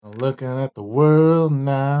Looking at the world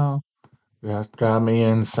now just drive me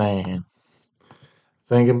insane.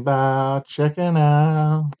 Thinking about checking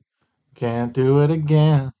out, can't do it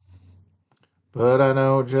again. But I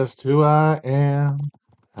know just who I am,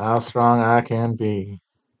 how strong I can be.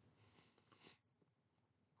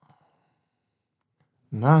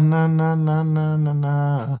 Na na na na na na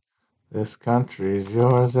na. This country's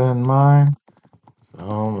yours and mine. It's the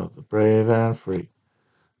home of the brave and free.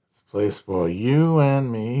 It's a place for you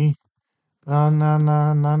and me. Na na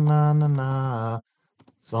na na na na na.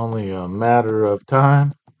 It's only a matter of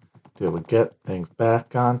time till we get things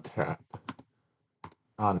back on track.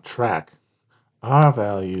 Our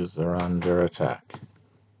values are under attack.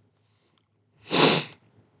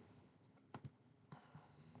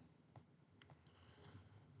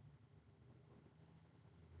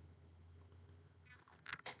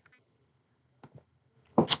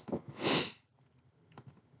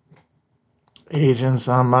 Agents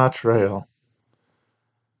on my trail.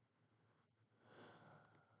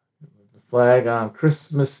 Flag on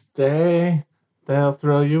Christmas Day. They'll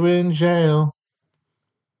throw you in jail.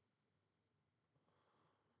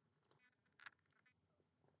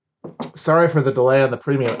 Sorry for the delay on the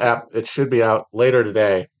premium app. It should be out later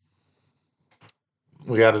today.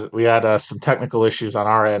 We had some technical issues on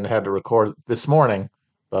our end. Had to record this morning,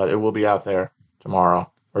 but it will be out there tomorrow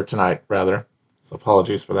or tonight rather. So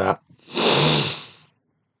apologies for that.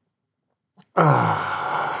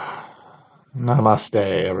 Namaste,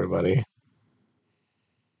 everybody.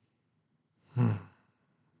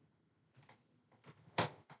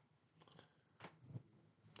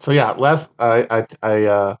 So yeah,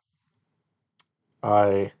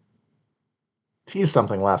 I teased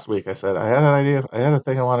something last week. I said I had an idea. I had a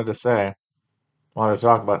thing I wanted to say, wanted to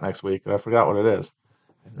talk about next week, and I forgot what it is.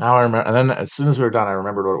 And now I remember. And then as soon as we were done, I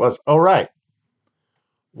remembered what it was. Oh right,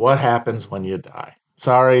 what happens when you die?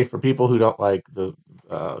 Sorry for people who don't like the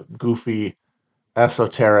goofy,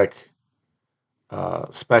 esoteric,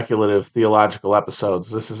 speculative, theological episodes.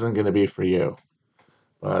 This isn't going to be for you.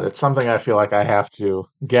 But it's something I feel like I have to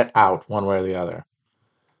get out one way or the other.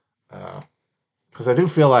 Because I do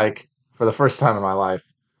feel like, for the first time in my life,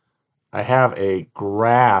 I have a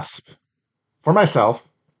grasp for myself,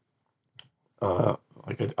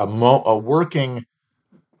 like a working,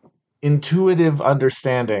 intuitive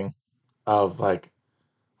understanding of like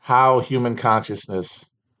how human consciousness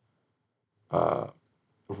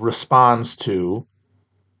responds to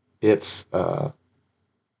its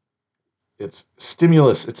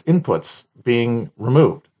stimulus, its inputs being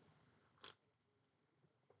removed,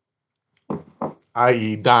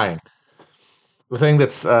 i.e., dying. The thing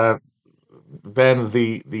that's been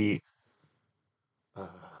the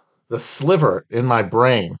sliver in my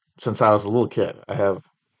brain since I was a little kid.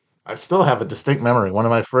 I still have a distinct memory. One of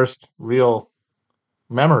my first real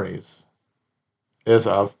memories is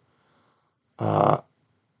of uh,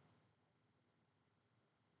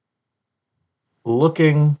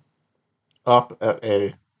 looking up at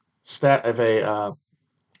a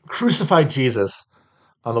crucified Jesus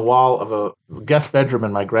on the wall of a guest bedroom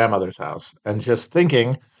in my grandmother's house, and just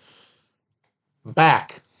thinking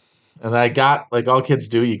back. And I got, like all kids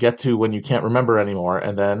do, you get to when you can't remember anymore,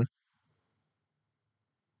 and then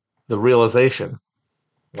the realization,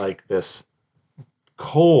 like this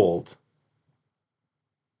cold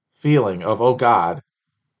feeling of, oh God,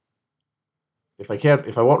 if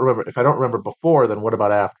I won't remember, if I don't remember before, then what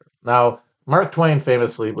about after? Now, Mark Twain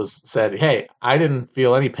famously said, "Hey, I didn't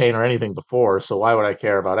feel any pain or anything before, so why would I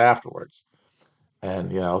care about afterwards?"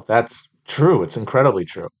 And that's true. It's incredibly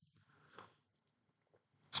true.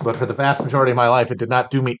 But for the vast majority of my life, it did not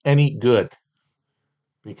do me any good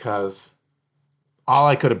because all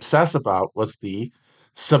I could obsess about was the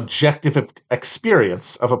subjective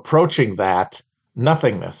experience of approaching that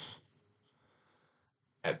nothingness.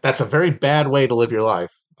 That's a very bad way to live your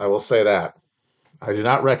life. I will say that. I do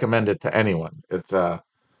not recommend it to anyone.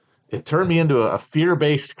 It turned me into a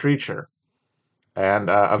fear-based creature, and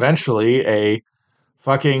eventually a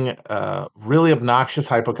fucking really obnoxious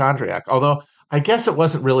hypochondriac. Although I guess it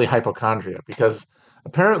wasn't really hypochondria because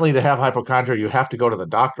apparently to have hypochondria you have to go to the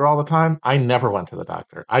doctor all the time. I never went to the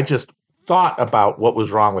doctor. I just thought about what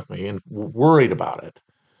was wrong with me and worried about it,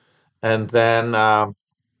 and then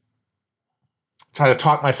try to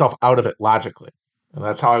talk myself out of it logically. And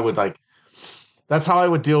that's how I would like. That's how I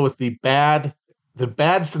would deal with the bad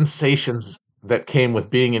sensations that came with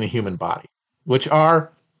being in a human body, which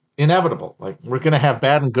are inevitable. Like we're going to have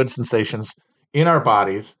bad and good sensations in our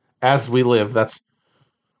bodies as we live. That's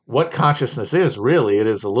what consciousness is, really. It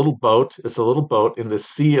is a little boat. It's a little boat in this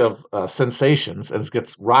sea of sensations, and it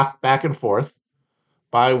gets rocked back and forth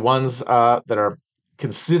by ones that are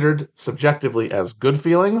considered subjectively as good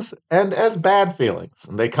feelings and as bad feelings.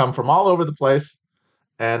 And they come from all over the place,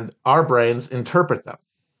 and our brains interpret them.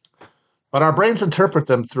 But our brains interpret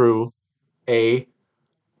them through a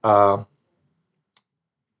uh,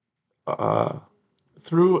 uh,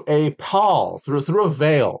 through a pall, through a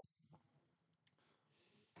veil.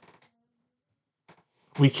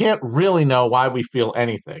 We can't really know why we feel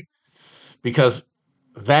anything because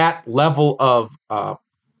that level of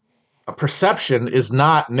a perception is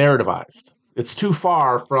not narrativized. It's too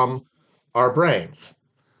far from our brains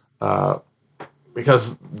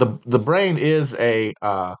because the brain is a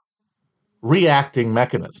reacting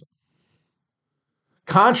mechanism.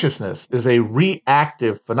 Consciousness is a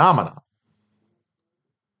reactive phenomenon.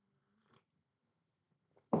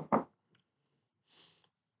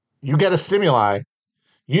 You get a stimuli,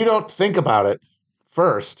 you don't think about it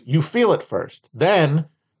first, you feel it first. Then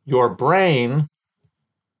your brain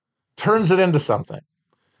turns it into something.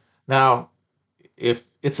 Now, if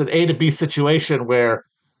it's an A to B situation where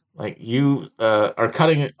like you are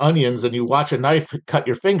cutting onions and you watch a knife cut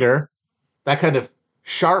your finger, that kind of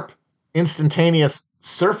sharp, instantaneous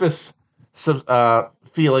surface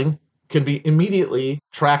feeling can be immediately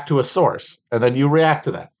tracked to a source, and then you react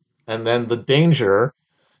to that, and then the danger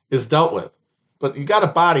is dealt with. But you got a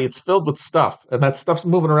body; it's filled with stuff, and that stuff's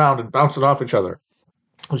moving around and bouncing off each other.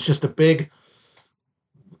 It's just a big.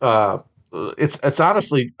 It's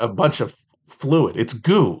honestly a bunch of fluid. It's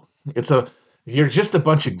goo. You're just a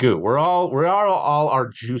bunch of goo. We're all our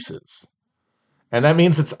juices. And that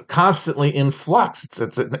means it's constantly in flux.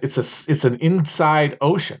 It's an inside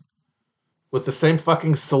ocean with the same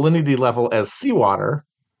fucking salinity level as seawater,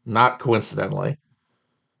 not coincidentally.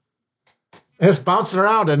 And it's bouncing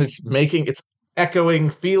around and it's echoing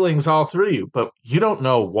feelings all through you, but you don't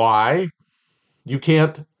know why. You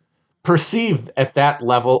can't perceive at that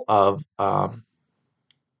level of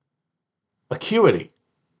acuity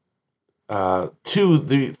to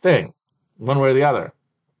the thing, one way or the other.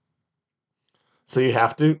 So you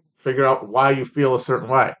have to figure out why you feel a certain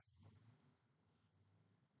way.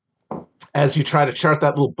 As you try to chart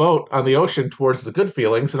that little boat on the ocean towards the good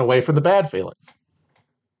feelings and away from the bad feelings.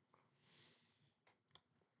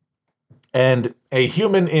 And a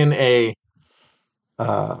human in a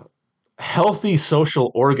healthy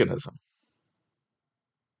social organism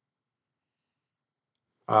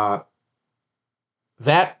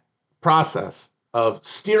that process of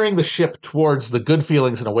steering the ship towards the good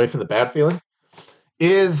feelings and away from the bad feelings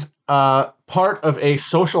is part of a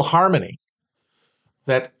social harmony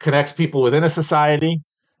that connects people within a society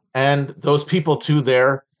and those people to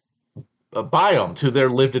their biome, to their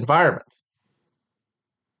lived environment.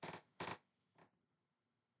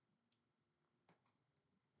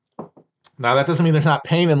 Now, that doesn't mean there's not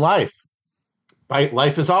pain in life.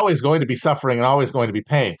 Life is always going to be suffering and always going to be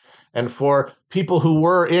pain. And for people who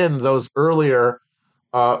were in those earlier,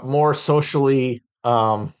 more socially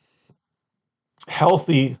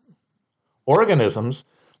healthy organisms,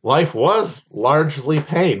 life was largely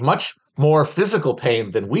pain, much more physical pain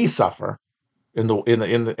than we suffer at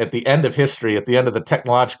the end of history, at the end of the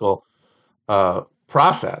technological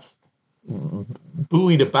process,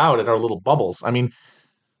 buoyed about in our little bubbles. I mean,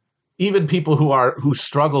 even people who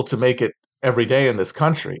struggle to make it every day in this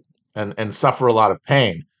country and suffer a lot of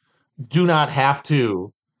pain do not have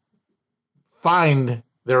to find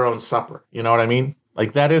their own supper. You know what I mean?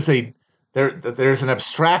 Like that is there's an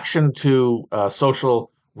abstraction to social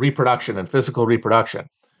reproduction and physical reproduction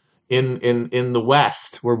in the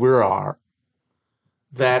West where we are.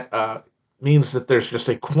 That means that there's just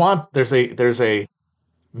there's a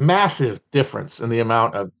massive difference in the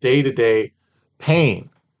amount of day-to-day pain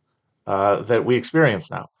that we experience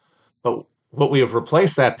now. But what we have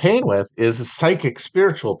replaced that pain with is a psychic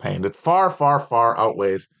spiritual pain that far, far, far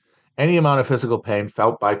outweighs any amount of physical pain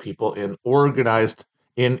felt by people in organized,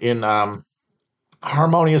 in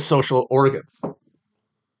harmonious social organs.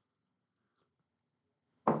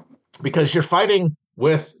 Because you're fighting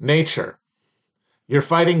with nature. You're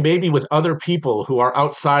fighting maybe with other people who are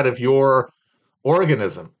outside of your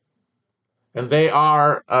organism. And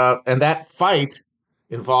and that fight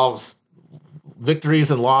involves victories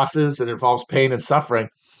and losses, and involves pain and suffering,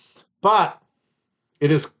 but it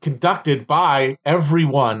is conducted by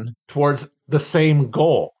everyone towards the same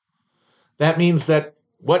goal. That means that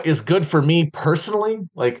what is good for me personally,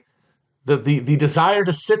 like the desire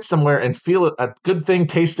to sit somewhere and feel a good thing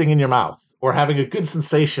tasting in your mouth, or having a good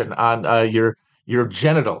sensation on your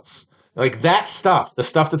genitals, like that stuff, the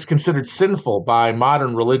stuff that's considered sinful by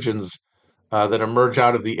modern religions that emerge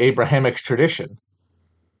out of the Abrahamic tradition.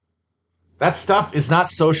 That stuff is not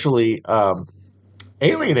socially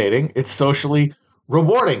alienating. It's socially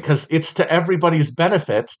rewarding because it's to everybody's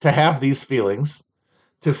benefit to have these feelings,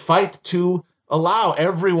 to fight to allow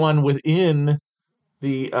everyone within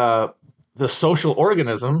the uh, the social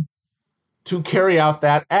organism to carry out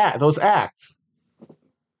those acts.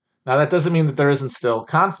 Now that doesn't mean that there isn't still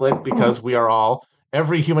conflict because we are all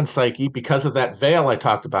every human psyche, because of that veil I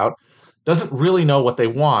talked about, doesn't really know what they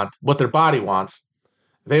want, what their body wants.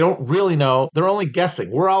 They don't really know. They're only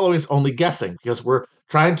guessing. We're always only guessing because we're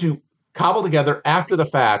trying to cobble together after the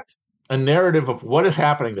fact a narrative of what is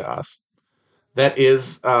happening to us that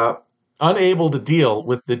is unable to deal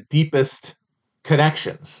with the deepest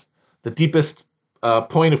connections, the deepest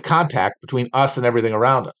point of contact between us and everything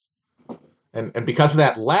around us. And because of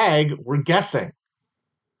that lag, we're guessing.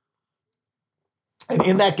 And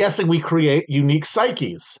in that guessing, we create unique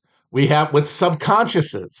psyches. We have with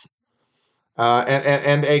subconsciouses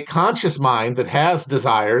and a conscious mind that has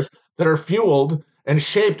desires that are fueled and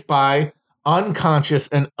shaped by unconscious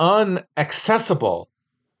and unaccessible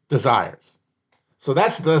desires. So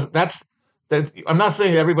that's. I'm not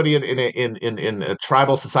saying everybody in a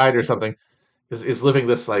tribal society or something is living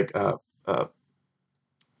this like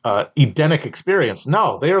Edenic experience.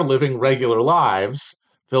 No, they are living regular lives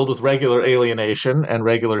filled with regular alienation and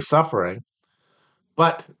regular suffering.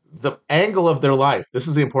 But the angle of their life, this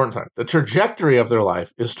is the important part, the trajectory of their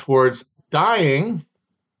life is towards dying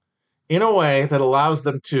in a way that allows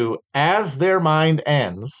them to, as their mind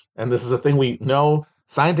ends, and this is a thing we know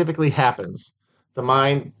scientifically happens, the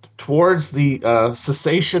mind towards the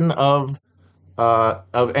cessation of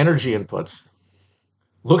energy inputs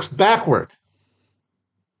looks backward.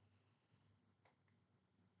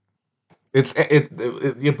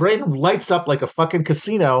 Your brain lights up like a fucking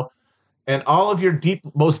casino, and all of your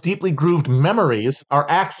most deeply grooved memories are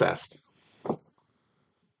accessed.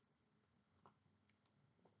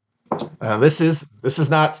 This is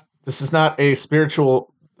not a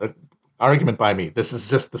spiritual argument by me. This is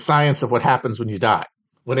just the science of what happens when you die.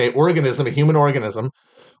 When a human organism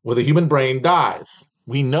with a human brain dies,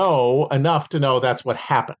 we know enough to know that's what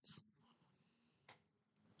happens.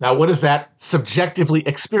 Now, what is that subjectively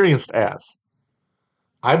experienced as?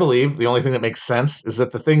 I believe the only thing that makes sense is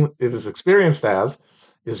that the thing it is experienced as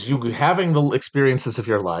is you having the experiences of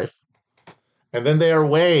your life, and then they are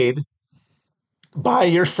weighed by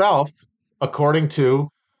yourself according to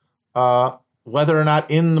whether or not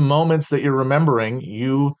in the moments that you're remembering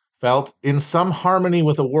you felt in some harmony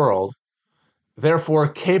with the world, therefore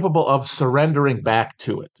capable of surrendering back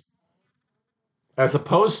to it, as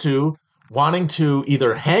opposed to wanting to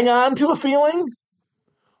either hang on to a feeling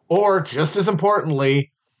or, just as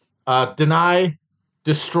importantly, deny,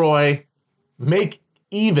 destroy, make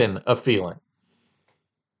even a feeling.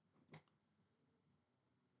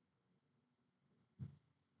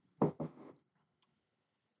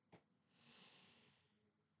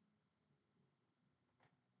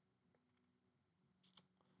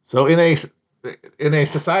 So in a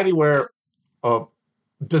society where uh,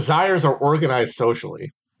 desires are organized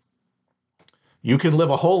socially, you can live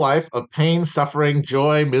a whole life of pain, suffering,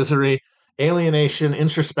 joy, misery, alienation,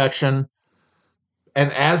 introspection,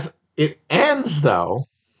 and as it ends, though,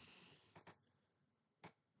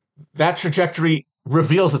 that trajectory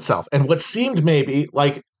reveals itself, and what seemed maybe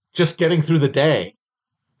like just getting through the day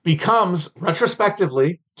becomes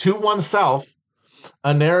retrospectively to oneself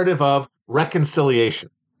a narrative of reconciliation,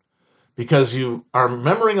 because you are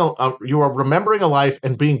remembering a life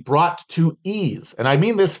and being brought to ease. And I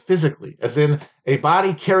mean this physically, as in a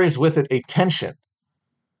body carries with it a tension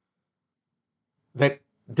that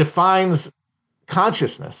defines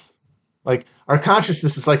consciousness. Like our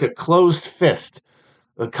consciousness is like a closed fist.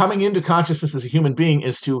 Coming into consciousness as a human being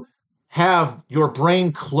is to have your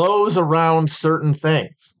brain close around certain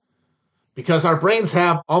things, because our brains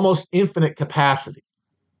have almost infinite capacity.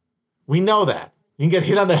 We know that. You can get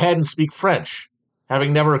hit on the head and speak French,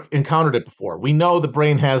 having never encountered it before. We know the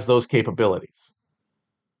brain has those capabilities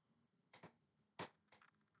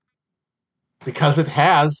because it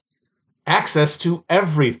has access to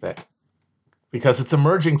everything, because it's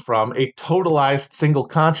emerging from a totalized single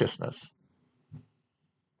consciousness.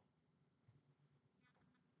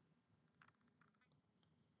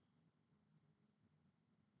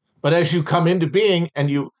 But as you come into being and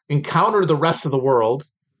you encounter the rest of the world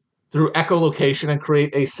through echolocation and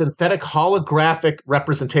create a synthetic holographic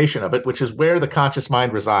representation of it, which is where the conscious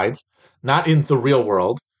mind resides, not in the real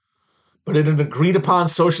world, but in an agreed upon,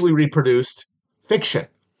 socially reproduced fiction.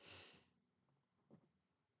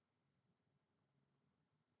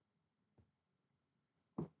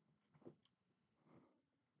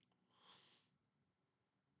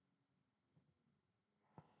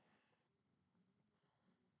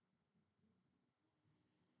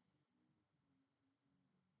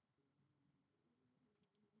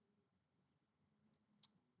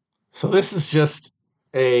 So this is just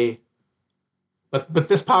a, but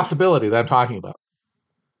this possibility that I'm talking about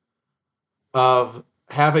of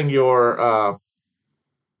having your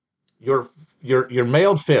your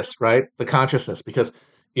mailed fist, right? The consciousness, because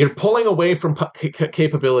you're pulling away from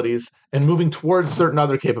capabilities and moving towards certain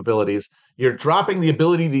other capabilities. You're dropping the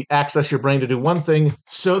ability to access your brain to do one thing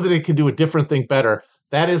so that it can do a different thing better.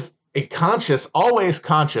 That is a conscious, always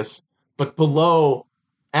conscious, but below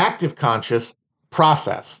active conscious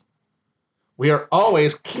process. We are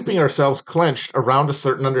always keeping ourselves clenched around a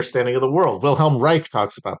certain understanding of the world. Wilhelm Reich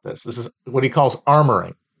talks about this. This is what he calls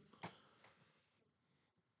armoring.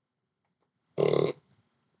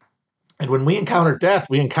 And when we encounter death,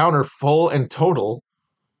 we encounter full and total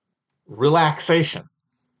relaxation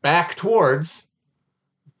back towards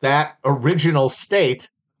that original state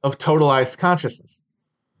of totalized consciousness.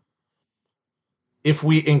 If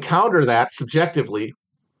we encounter that subjectively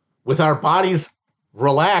with our bodies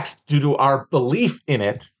relaxed due to our belief in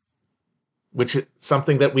it, which is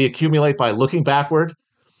something that we accumulate by looking backward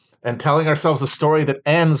and telling ourselves a story that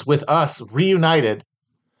ends with us reunited,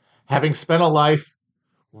 having spent a life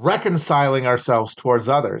reconciling ourselves towards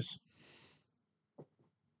others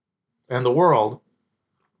and the world,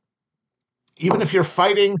 even if you're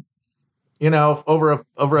fighting, over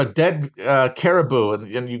a dead caribou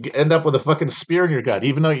and you end up with a fucking spear in your gut,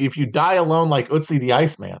 even though if you die alone like Ötzi the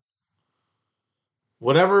Iceman,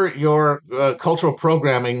 whatever your cultural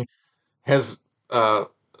programming has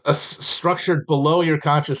structured below your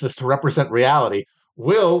consciousness to represent reality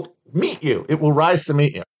will meet you. It will rise to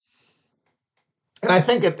meet you. And I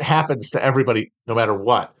think it happens to everybody no matter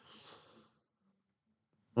what.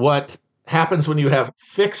 What happens when you have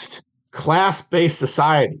fixed class-based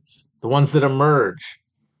societies, the ones that emerge,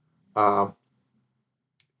 not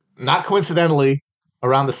coincidentally,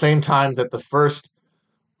 around the same time that the first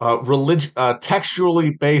textually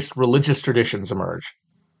based religious traditions emerge.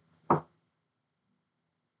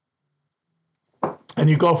 And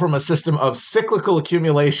you go from a system of cyclical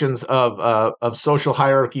accumulations of social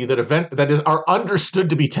hierarchy that are understood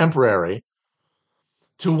to be temporary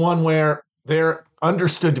to one where they're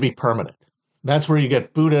understood to be permanent. That's where you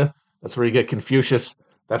get Buddha. That's where you get Confucius.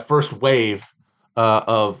 That first wave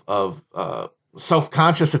of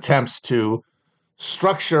self-conscious attempts to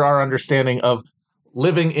structure our understanding of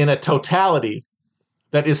living in a totality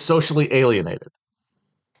that is socially alienated.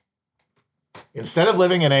 Instead of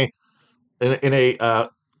living in a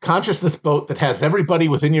consciousness boat that has everybody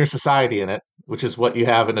within your society in it, which is what you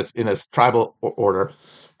have in a tribal order,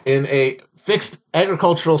 in a fixed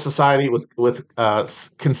agricultural society with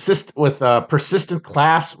persistent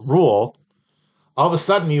class rule, all of a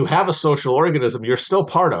sudden you have a social organism you're still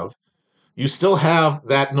part of. You still have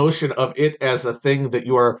that notion of it as a thing that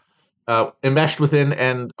you are enmeshed within,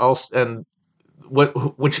 and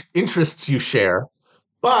which interests you share,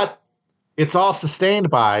 but it's all sustained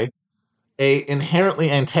by a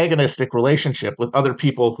inherently antagonistic relationship with other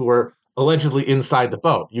people who are allegedly inside the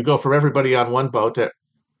boat. You go from everybody on one boat to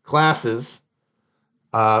classes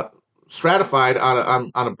stratified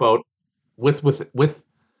on a boat with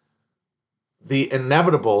the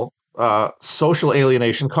inevitable social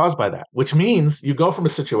alienation caused by that, which means you go from a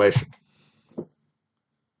situation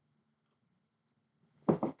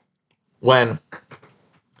when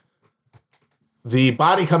the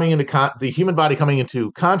human body coming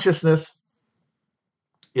into consciousness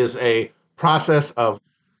is a process of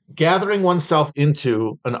gathering oneself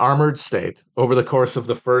into an armored state over the course of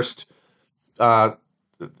the first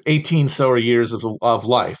 18 so years of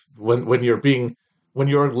life, when you're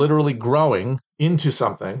literally growing into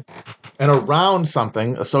something and around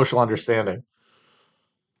something, a social understanding.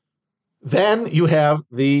 Then you have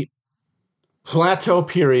the plateau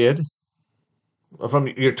period from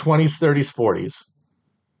your 20s, 30s,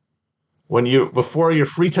 40s, before your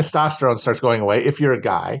free testosterone starts going away, if you're a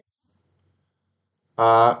guy,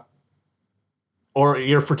 or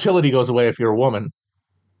your fertility goes away if you're a woman,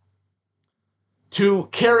 to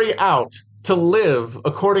carry out, to live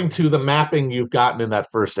according to the mapping you've gotten in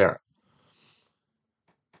that first era.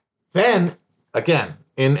 Then, again,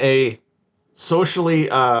 in a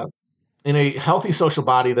healthy social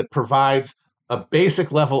body that provides a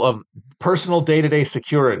basic level of personal day-to-day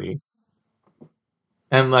security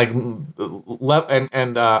and and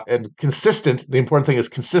consistent. The important thing is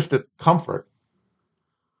consistent comfort,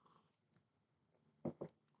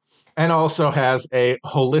 and also has a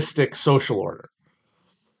holistic social order.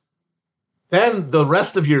 Then the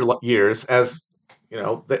rest of your years, as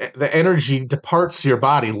the energy departs your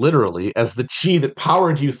body literally, as the chi that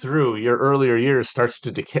powered you through your earlier years starts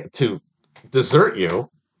to desert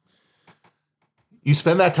you. You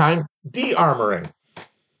spend that time de-armoring.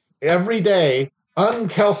 every day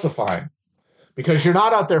uncalcifying, because you're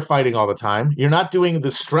not out there fighting all the time. You're not doing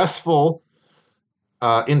the stressful,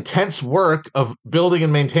 intense work of building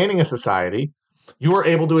and maintaining a society. You are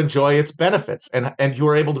able to enjoy its benefits, and you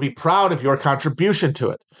are able to be proud of your contribution to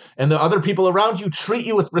it. And the other people around you treat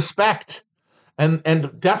you with respect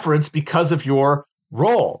and deference because of your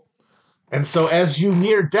role. And so as you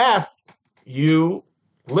near death, you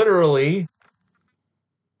literally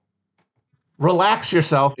relax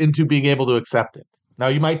yourself into being able to accept it. Now,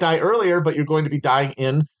 you might die earlier, but you're going to be dying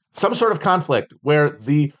in some sort of conflict where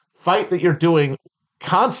the fight that you're doing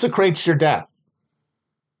consecrates your death.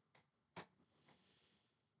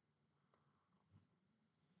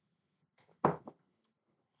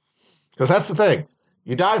 Because that's the thing.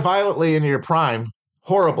 You die violently in your prime,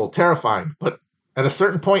 horrible, terrifying, but at a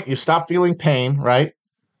certain point, you stop feeling pain, right?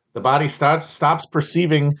 The body stops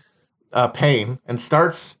perceiving pain and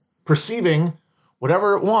starts perceiving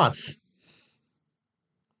whatever it wants.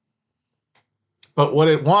 But what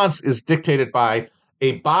it wants is dictated by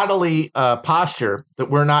a bodily posture that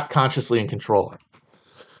we're not consciously in control of.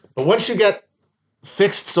 But once you get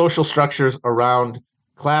fixed social structures around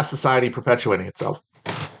class society perpetuating itself,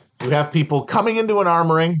 you have people coming into an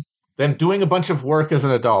armoring, then doing a bunch of work as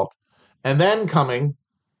an adult, and then coming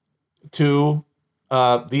to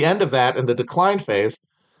the end of that and the decline phase.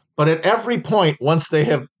 But at every point, once they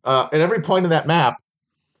have, at every point in that map,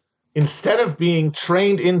 instead of being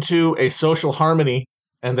trained into a social harmony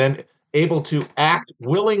and then able to act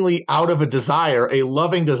willingly out of a desire, a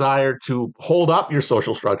loving desire to hold up your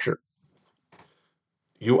social structure,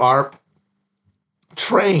 you are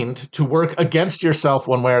trained to work against yourself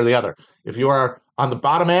one way or the other. If you are on the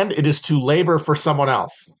bottom end, it is to labor for someone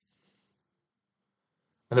else.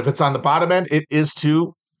 And if it's on the bottom end, it is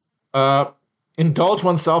to indulge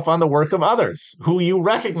oneself on the work of others who you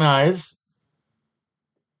recognize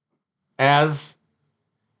as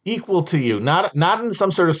equal to you, not in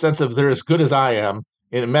some sort of sense of they're as good as I am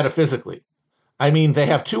metaphysically. I mean, they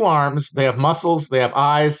have 2 arms, they have muscles, they have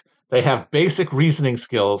eyes, they have basic reasoning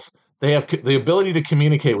skills, they have the ability to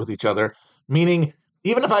communicate with each other, meaning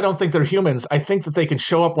even if I don't think they're humans, I think that they can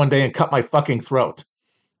show up one day and cut my fucking throat.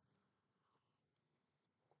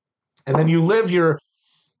 And then you live your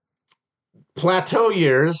plateau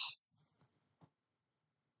years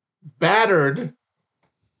battered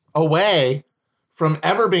away from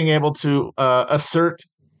ever being able to assert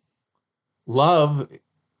love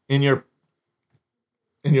in your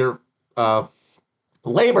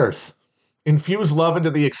labors. Infuse love into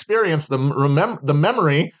the experience, the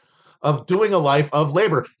memory of doing a life of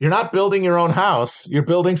labor. You're not building your own house. You're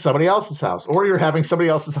building somebody else's house, or you're having somebody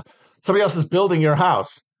else is building your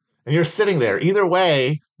house, and you're sitting there. Either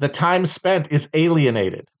way, the time spent is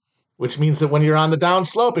alienated, which means that when you're on the down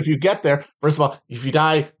slope, if you get there, first of all, if you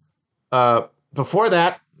die before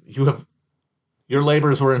that, your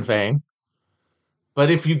labors were in vain. But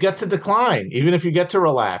if you get to decline, even if you get to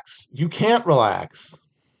relax, you can't relax.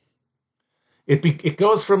 It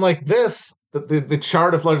goes from like this, the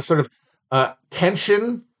chart of like sort of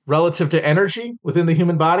tension relative to energy within the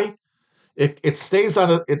human body. It stays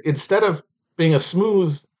on instead of being a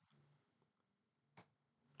smooth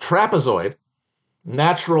trapezoid,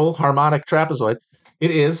 natural harmonic trapezoid,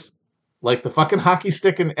 it is like the fucking hockey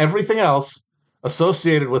stick and everything else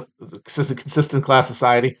associated with consistent class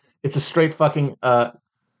society. It's a straight fucking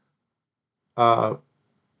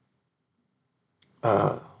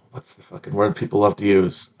what's the fucking word people love to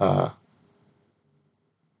use?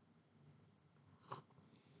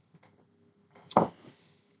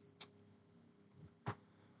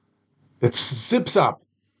 It zips up.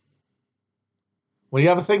 When you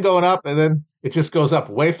have a thing going up and then it just goes up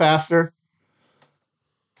way faster.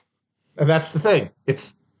 And that's the thing.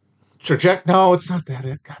 It's no, it's not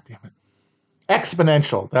that. God damn it.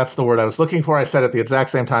 Exponential. That's the word I was looking for. I said it at the exact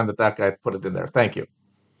same time that guy put it in there. Thank you.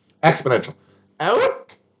 Exponential.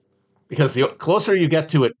 Because the closer you get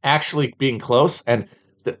to it actually being close, and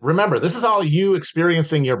remember, this is all you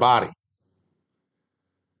experiencing your body.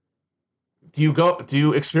 Do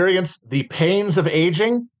you experience the pains of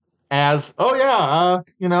aging as, oh yeah,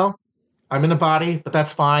 I'm in a body, but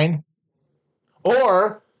that's fine?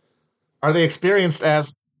 Or are they experienced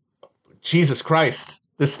as, Jesus Christ,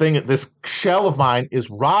 this shell of mine is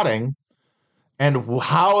rotting, and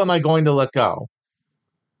how am I going to let go?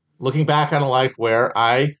 Looking back on a life where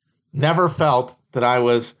I never felt that I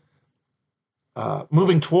was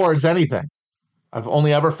moving towards anything. I've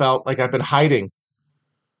only ever felt like I've been hiding.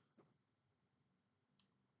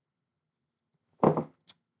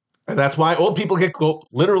 And that's why old people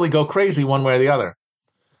literally go crazy one way or the other.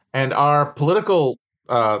 And our political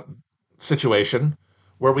situation,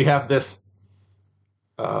 where we have this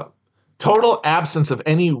total absence of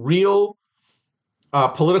any real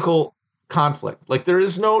political conflict. Like, there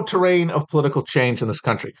is no terrain of political change in this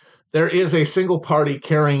country. There is a single party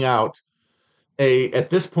carrying out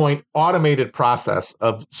at this point, automated process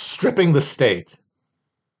of stripping the state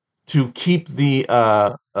to keep the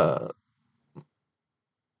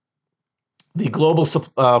global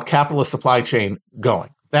capitalist supply chain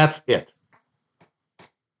going. That's it.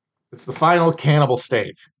 It's the final cannibal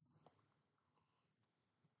stage.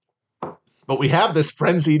 But we have this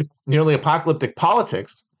frenzied, nearly apocalyptic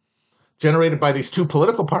politics generated by these two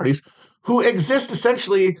political parties who exist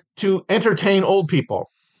essentially to entertain old people.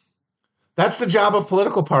 That's the job of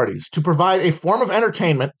political parties, to provide a form of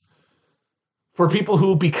entertainment for people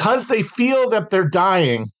who, because they feel that they're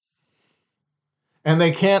dying and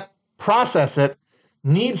they can't process it,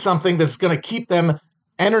 need something that's going to keep them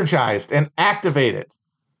energized and activated.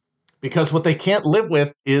 Because what they can't live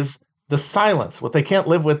with is the silence. What they can't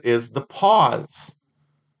live with is the pause,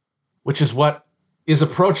 which is what is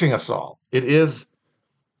approaching us all. It is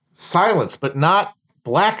silence, but not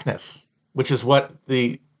blackness, which is what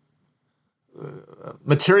the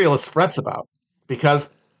materialist frets about,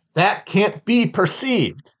 because that can't be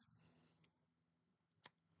perceived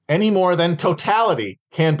any more than totality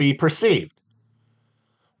can be perceived.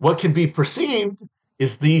 What can be perceived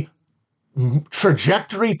is the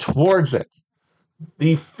trajectory towards it,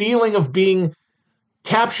 the feeling of being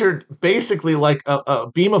captured basically like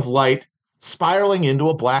a beam of light spiraling into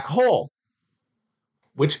a black hole,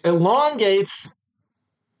 which elongates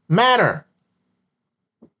matter.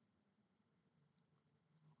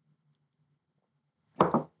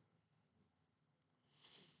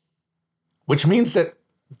 Which means that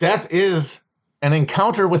death is an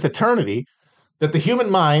encounter with eternity that the human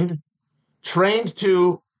mind, trained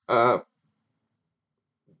to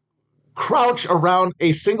crouch around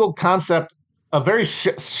a single concept, a very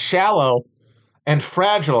shallow and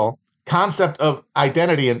fragile concept of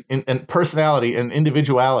identity and personality and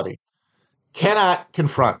individuality, cannot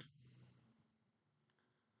confront.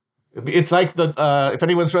 It's like if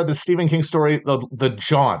anyone's read the Stephen King story, the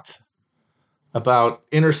Jaunt, about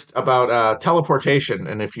teleportation.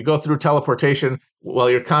 And if you go through teleportation while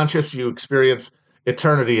you're conscious, you experience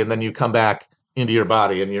eternity, and then you come back into your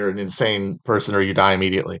body and you're an insane person or you die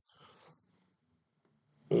immediately.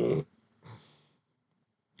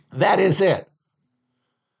 That is it.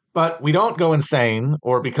 But we don't go insane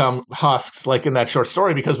or become husks like in that short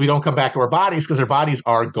story, because we don't come back to our bodies, because our bodies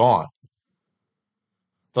are gone.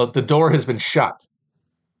 The door has been shut.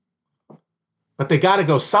 But they got to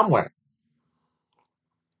go somewhere.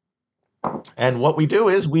 And what we do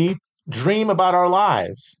is we dream about our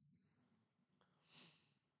lives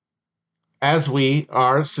as we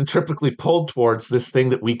are centripetally pulled towards this thing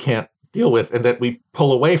that we can't deal with and that we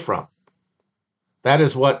pull away from. That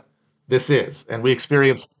is what this is. And we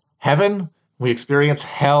experience heaven, we experience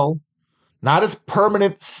hell, not as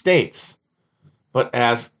permanent states, but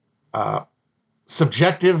as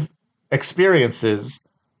subjective experiences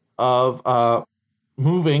of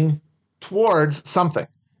moving towards something.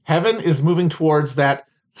 Heaven is moving towards that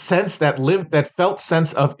sense, that felt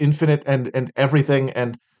sense of infinite and everything,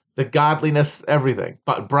 and the godliness, everything,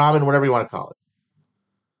 but Brahman, whatever you want to call it.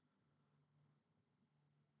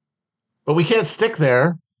 But we can't stick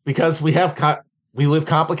there, because we live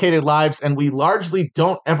complicated lives, and we largely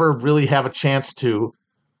don't ever really have a chance to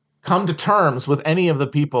come to terms with any of the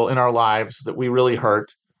people in our lives that we really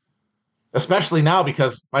hurt. Especially now,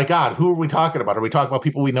 because, my God, who are we talking about? Are we talking about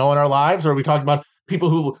people we know in our lives, or are we talking about people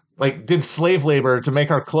who did slave labor to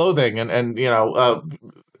make our clothing, and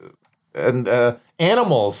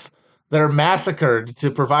animals that are massacred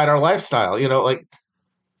to provide our lifestyle?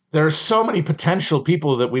 There are so many potential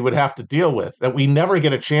people that we would have to deal with that we never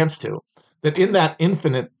get a chance to, that in that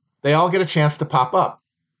infinite, they all get a chance to pop up.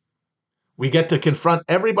 We get to confront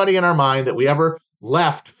everybody in our mind that we ever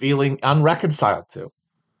left feeling unreconciled to.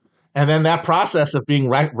 And then that process of being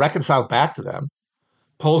reconciled back to them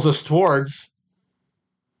pulls us towards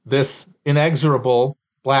this inexorable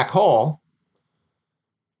black hole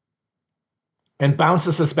and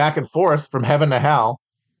bounces us back and forth from heaven to hell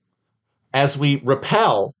as we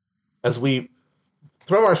repel, as we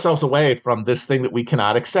throw ourselves away from this thing that we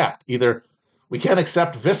cannot accept. Either we can't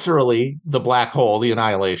accept viscerally the black hole, the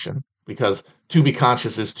annihilation, because to be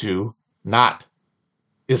conscious is to be not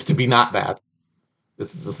that.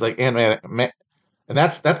 It's just like, and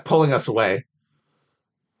that's pulling us away.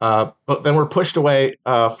 But then we're pushed away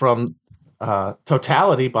from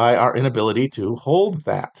totality by our inability to hold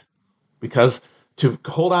that, because to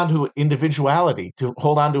hold on to individuality, to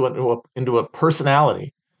hold on to into a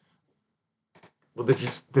personality, with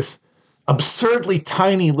this absurdly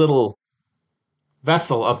tiny little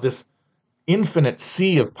vessel of this infinite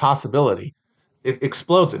sea of possibility, it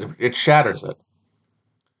explodes it. It shatters it.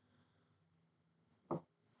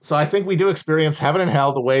 So I think we do experience heaven and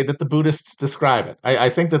hell the way that the Buddhists describe it. I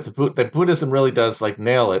think that that Buddhism really does like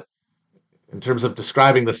nail it in terms of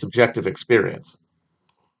describing the subjective experience.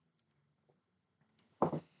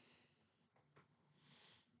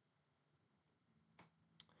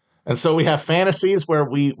 And so we have fantasies where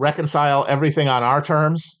we reconcile everything on our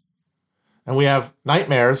terms, and we have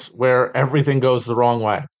nightmares where everything goes the wrong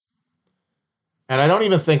way. And I don't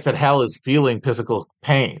even think that hell is feeling physical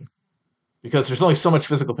pain, because there's only so much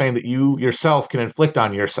physical pain that you yourself can inflict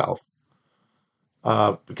on yourself,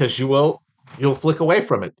 because you'll flick away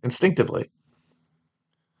from it instinctively.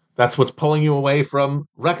 That's what's pulling you away from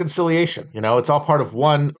reconciliation. It's all part of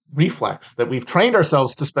one reflex that we've trained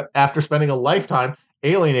ourselves to after spending a lifetime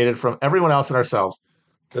alienated from everyone else and ourselves.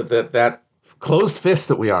 That closed fist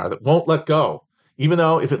that we are, that won't let go, even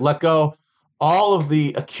though if it let go, all of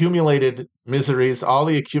the accumulated miseries, all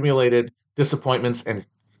the accumulated disappointments and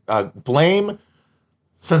blame,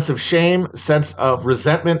 sense of shame, sense of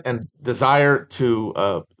resentment and desire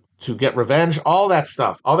to get revenge, all that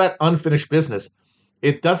stuff, all that unfinished business,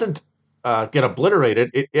 it doesn't get obliterated.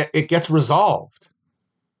 It gets resolved.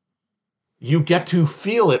 You get to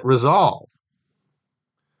feel it resolve.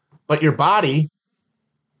 But your body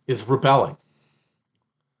is rebelling.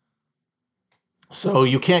 So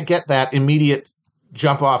you can't get that immediate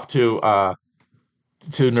jump off to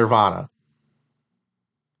nirvana.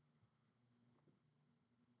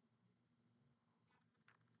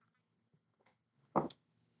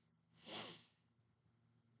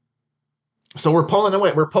 So we're pulling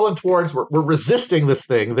away. We're pulling towards. We're resisting this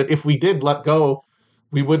thing that if we did let go,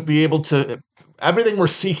 we would be able to. Everything we're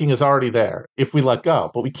seeking is already there if we let go,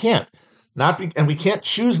 but we can't. And we can't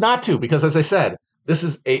choose not to, because, as I said, this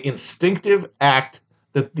is an instinctive act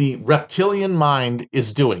that the reptilian mind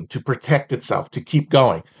is doing to protect itself, to keep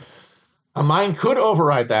going. A mind could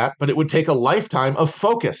override that, but it would take a lifetime of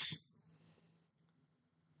focus.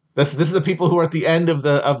 This is the people who are at the end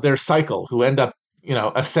of their cycle, who end up,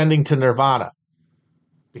 ascending to nirvana,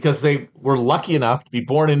 because they were lucky enough to be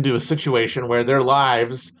born into a situation where their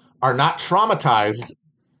lives are not traumatized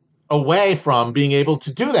away from being able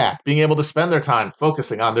to do that, being able to spend their time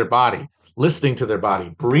focusing on their body, listening to their body,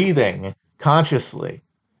 breathing consciously,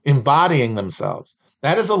 embodying themselves.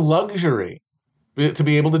 That is a luxury to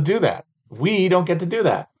be able to do that. We don't get to do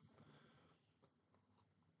that.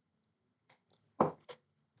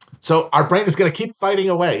 So our brain is going to keep fighting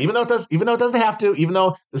away, even though it doesn't have to, even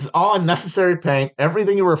though this is all unnecessary pain.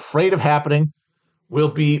 Everything you were afraid of happening will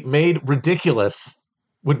be made ridiculous,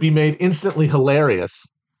 would be made instantly hilarious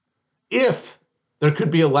if there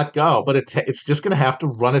could be a let go, but it's just going to have to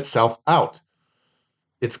run itself out.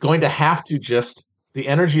 It's going to have to the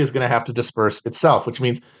energy is going to have to disperse itself, which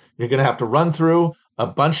means you're going to have to run through a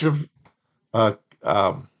bunch of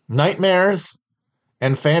nightmares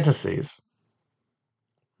and fantasies.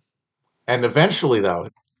 And eventually, though,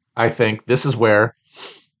 I think this is where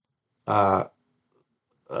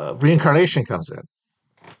reincarnation comes in.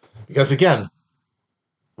 Because again,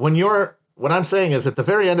 what I'm saying is at the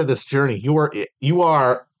very end of this journey, you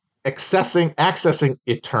are accessing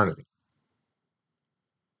eternity.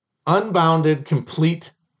 Unbounded,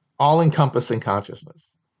 complete, all-encompassing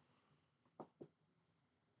consciousness.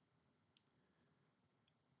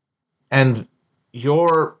 And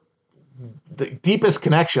the deepest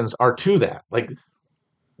connections are to that. Like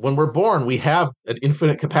when we're born, we have an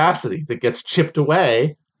infinite capacity that gets chipped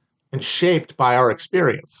away and shaped by our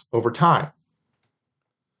experience over time.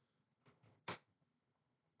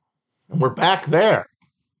 And we're back there.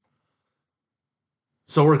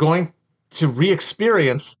 So we're going to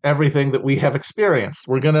re-experience everything that we have experienced.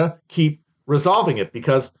 We're going to keep resolving it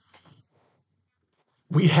because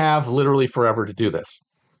we have literally forever to do this.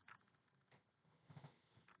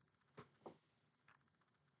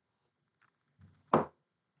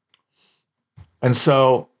 And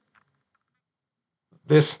so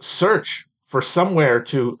this search for somewhere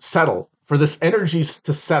to settle, for this energy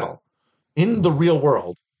to settle in the real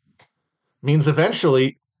world, means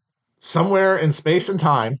eventually somewhere in space and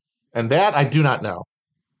time, and that I do not know,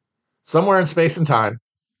 somewhere in space and time,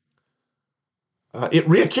 it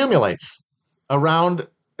reaccumulates around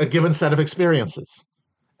a given set of experiences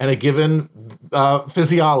and a given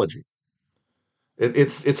physiology.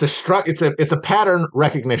 It's a pattern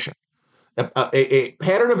recognition, a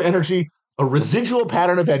pattern of energy, a residual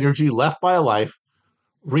pattern of energy left by a life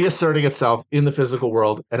reasserting itself in the physical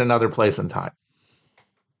world at another place and time.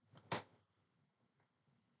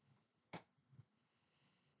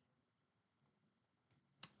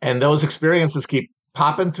 And those experiences keep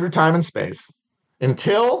popping through time and space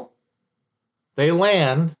until they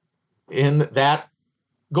land in that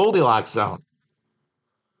Goldilocks zone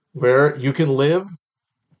where you can live,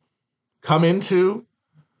 come into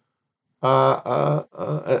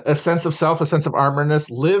a sense of self, a sense of armoredness,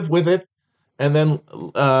 live with it, and then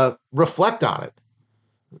reflect on it.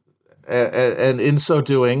 And in so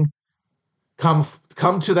doing, come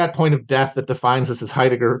to that point of death that defines us, as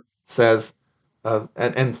Heidegger says,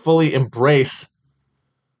 and fully embrace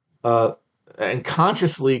and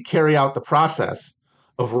consciously carry out the process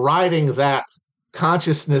of riding that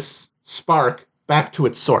consciousness spark back to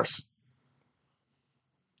its source.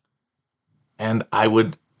 And I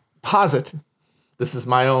would posit, this is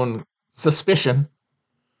my own suspicion,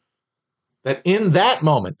 that in that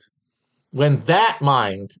moment, when that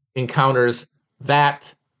mind encounters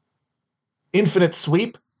that infinite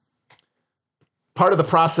sweep, part of the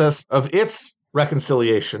process of its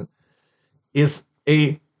reconciliation is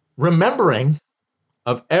a remembering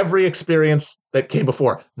of every experience that came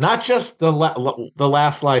before, not just the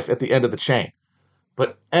last life at the end of the chain,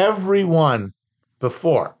 but every one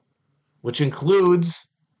before, which includes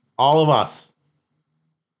all of us.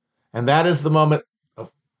 And that is the moment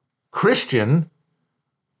of Christian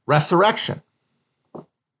resurrection.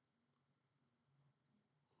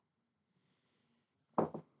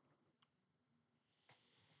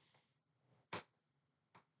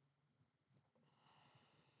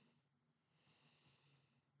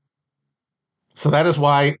 So that is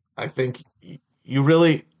why I think you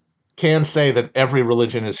really can say that every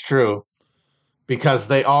religion is true, because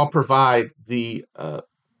they all provide the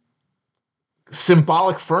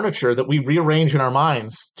symbolic furniture that we rearrange in our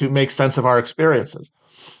minds to make sense of our experiences.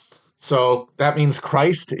 So that means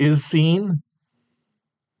Christ is seen,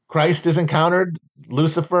 Christ is encountered,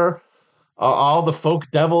 Lucifer, all the folk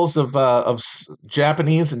devils of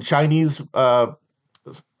Japanese and Chinese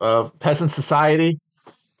peasant society,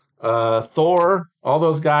 Thor, all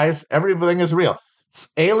those guys, everything is real.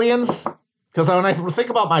 Aliens, because when I think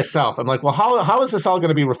about myself, I'm like, well, how is this all going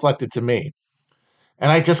to be reflected to me?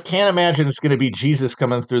 And I just can't imagine it's going to be Jesus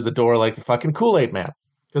coming through the door like the fucking Kool-Aid man,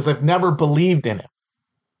 because I've never believed in him.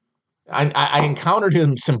 I encountered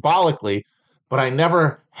him symbolically, but I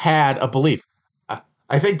never had a belief.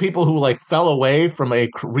 I think people who like fell away from a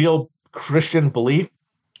real Christian belief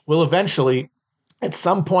will eventually, at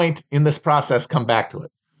some point in this process, come back to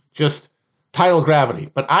it. Just tidal gravity.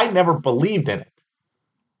 But I never believed in it.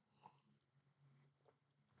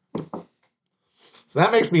 So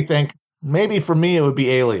that makes me think maybe for me it would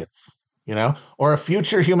be aliens, or a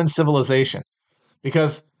future human civilization.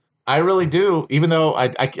 Because I really do, even though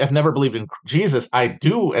I've never believed in Jesus, I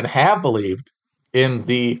do and have believed in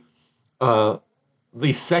the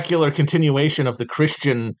secular continuation of the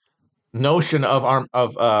Christian notion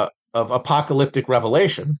of apocalyptic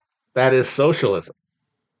revelation. That is socialism.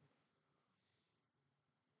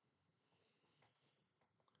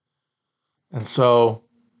 And so,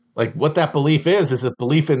 like, what that belief is a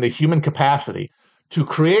belief in the human capacity to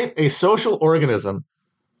create a social organism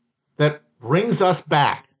that brings us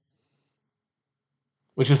back,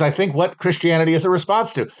 which is, I think, what Christianity is a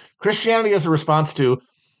response to. Christianity is a response to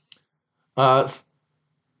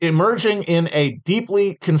emerging in a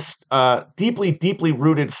deeply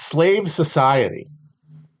rooted slave society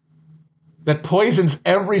that poisons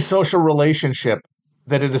every social relationship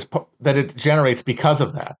that it generates because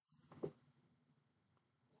of that.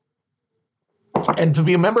 And to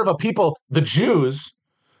be a member of a people, the Jews,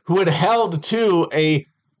 who had held to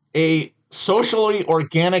a socially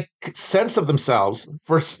organic sense of themselves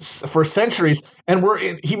for centuries, and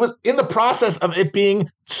he was in the process of it being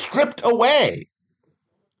stripped away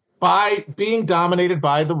by being dominated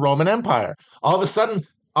by the Roman Empire. All of a sudden,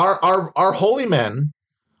 our holy men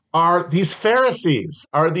are these Pharisees,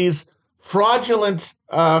 are these fraudulent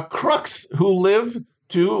crooks who live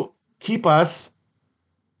to keep us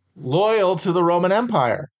loyal to the Roman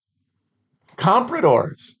Empire.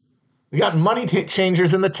 Compradors. We got money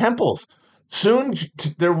changers in the temples. Soon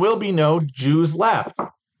there will be no Jews left.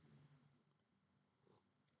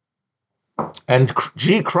 And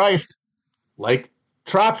Christ, like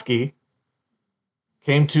Trotsky,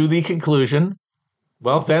 came to the conclusion,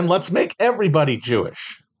 well, then let's make everybody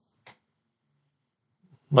Jewish.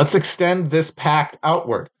 Let's extend this pact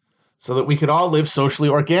outward so that we could all live socially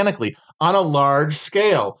organically on a large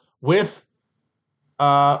scale with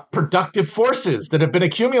productive forces that have been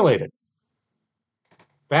accumulated.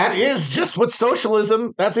 That is just what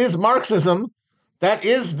socialism, that is Marxism, that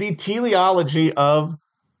is the teleology of,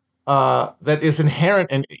 that is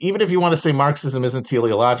inherent. And even if you want to say Marxism isn't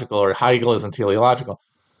teleological or Hegel isn't teleological,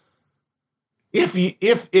 if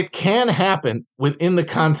it can happen within the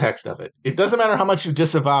context of it, it doesn't matter how much you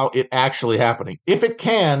disavow it actually happening. If it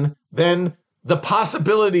can, then the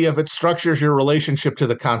possibility of it structures your relationship to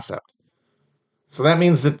the concept. So that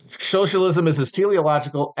means that socialism is as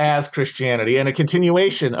teleological as Christianity and a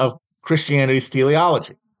continuation of Christianity's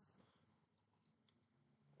teleology.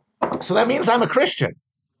 So that means I'm a Christian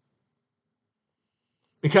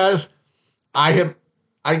because I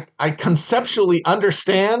conceptually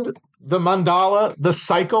understand the mandala, the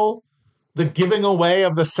cycle, the giving away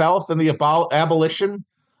of the self and the abolition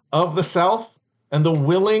of the self and the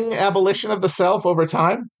willing abolition of the self over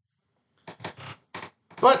time.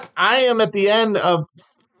 But I am at the end of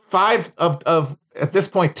at this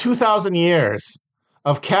point, 2,000 years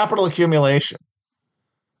of capital accumulation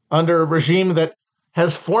under a regime that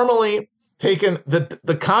has formally taken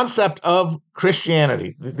the concept of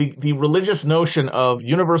Christianity, the religious notion of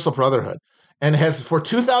universal brotherhood, and has for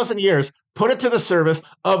 2,000 years put it to the service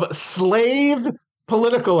of slave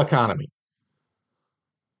political economy,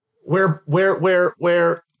 where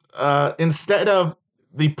instead of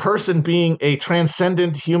the person being a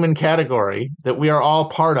transcendent human category that we are all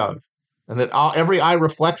part of, and that every eye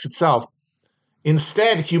reflects itself,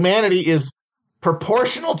 instead humanity is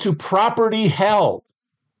proportional to property held.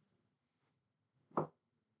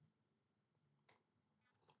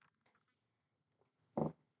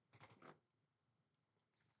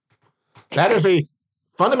 That is a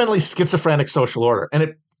fundamentally schizophrenic social order, and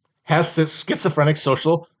it has schizophrenic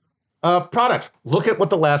social products. Look at what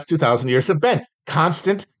the last 2,000 years have been.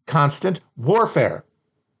 Constant warfare.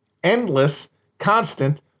 Endless,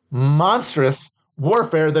 constant, monstrous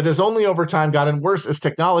warfare that has only over time gotten worse as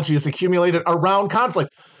technology has accumulated around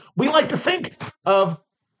conflict. We like to think of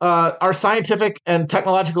our scientific and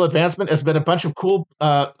technological advancement has been a bunch of cool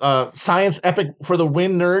science epic for the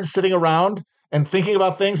win nerds sitting around and thinking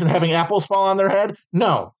about things and having apples fall on their head.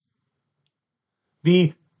 No.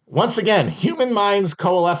 Once again, human minds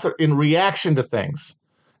coalesce in reaction to things,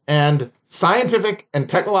 and scientific and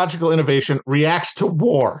technological innovation reacts to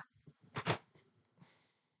war.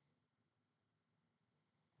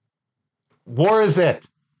 War is it.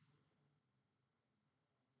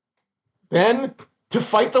 Then, to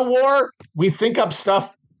fight the war, we think up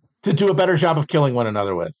stuff to do a better job of killing one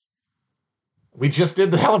another with. We just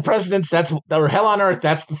did the Hell of Presidents, or Hell on Earth.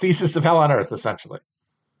 That's the thesis of Hell on Earth, essentially.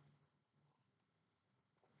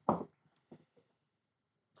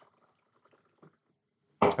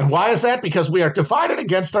 And why is that? Because we are divided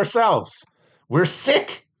against ourselves. We're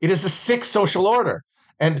sick. It is a sick social order.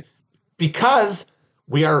 And because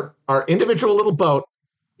our individual little boat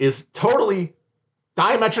is totally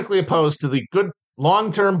diametrically opposed to the good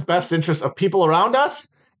long-term best interests of people around us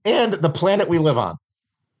and the planet we live on.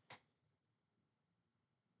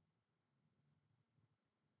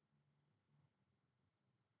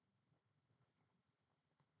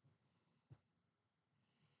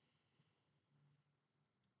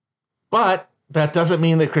 But that doesn't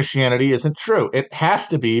mean that Christianity isn't true. It has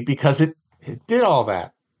to be because it did all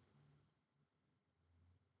that.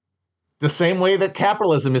 The same way that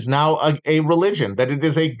capitalism is now a religion, that it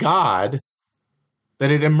is a god,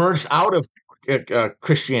 that it emerged out of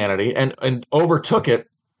Christianity and overtook it,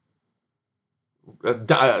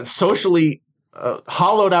 socially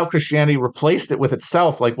hollowed out Christianity, replaced it with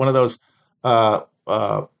itself, like one of those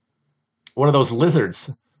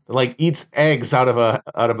lizards that like eats eggs out of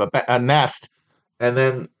a nest, and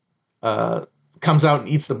then comes out and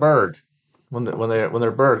eats the bird when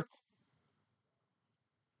they're birthed.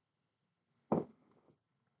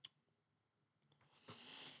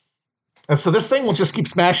 And so this thing will just keep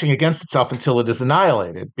smashing against itself until it is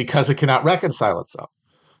annihilated because it cannot reconcile itself.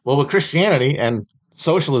 Well, with Christianity and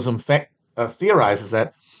socialism theorizes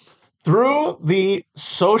that through the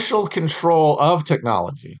social control of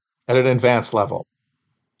technology at an advanced level,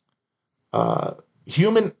 the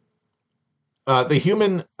human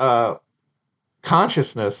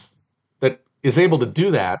consciousness that is able to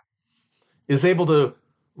do that is able to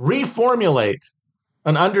reformulate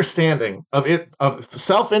an understanding of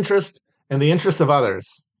self-interest and the interests of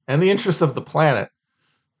others and the interests of the planet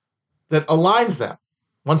that aligns them,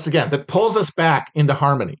 once again, that pulls us back into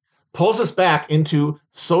harmony, pulls us back into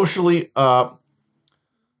socially I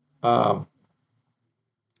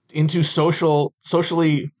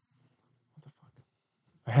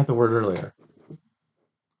had the word earlier.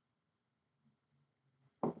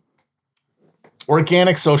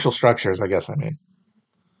 Organic social structures, I guess I mean.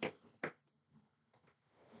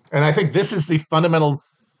 And I think this is the fundamental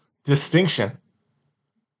distinction.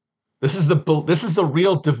 This is the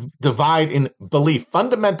real divide in belief,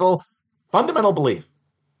 fundamental belief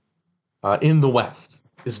in the West.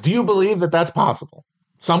 is, do you believe that that's possible?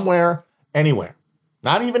 Somewhere, anywhere.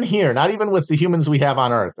 Not even here, not even with the humans we have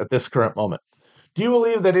on Earth at this current moment. Do you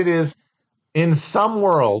believe that it is in some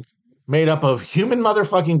world made up of human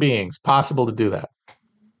motherfucking beings possible to do that?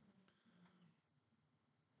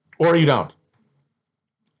 Or you don't.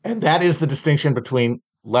 And that is the distinction between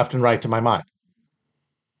left and right to my mind.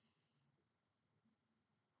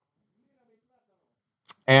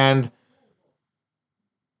 And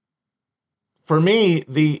for me,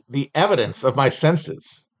 the evidence of my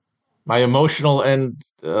senses, my emotional and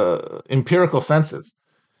empirical senses,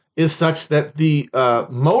 is such that the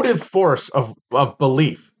motive force of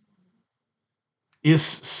belief is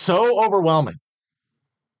so overwhelming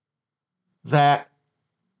that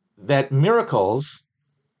miracles,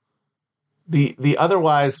 the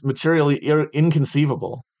otherwise materially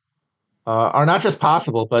inconceivable, are not just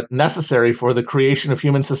possible but necessary for the creation of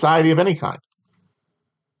human society of any kind.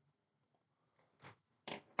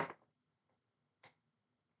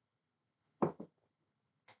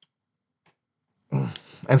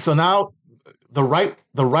 And so now the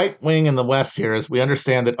right wing in the West here is, we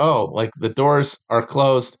understand that, like, the doors are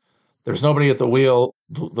closed, there's nobody at the wheel,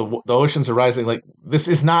 the oceans are rising, like, this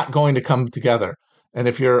is not going to come together. And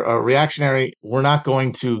if you're a reactionary, we're not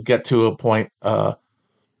going to get to a point. Well,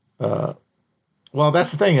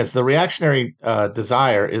 that's the thing, is the reactionary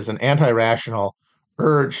desire is an anti-rational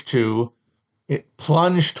urge to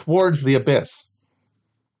plunge towards the abyss,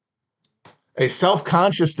 a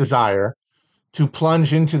self-conscious desire to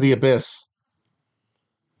plunge into the abyss,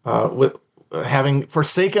 with having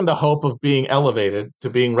forsaken the hope of being elevated to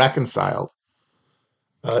being reconciled.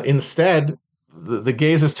 Instead, the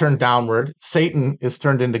gaze is turned downward. Satan is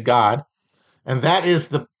turned into God, and that is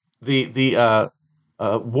the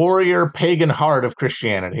warrior pagan heart of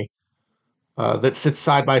Christianity, that sits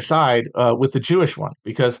side by side with the Jewish one,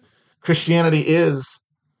 because Christianity is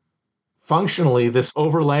functionally this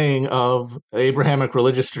overlaying of Abrahamic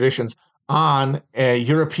religious traditions on a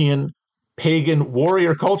European pagan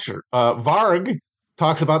warrior culture. Varg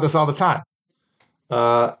talks about this all the time.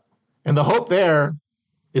 And the hope there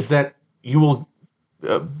is that you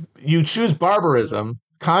choose barbarism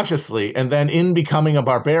consciously, and then in becoming a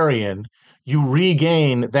barbarian, you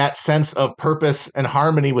regain that sense of purpose and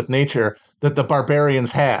harmony with nature that the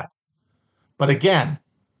barbarians had. But again,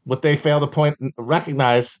 what they fail to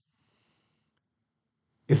recognize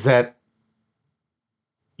is that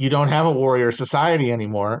you don't have a warrior society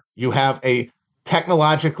anymore. You have a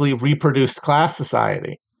technologically reproduced class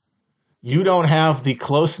society. You don't have the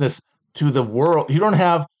closeness to the world. You don't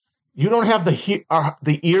have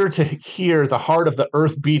the ear to hear the heart of the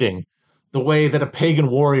earth beating the way that a pagan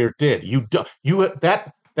warrior did.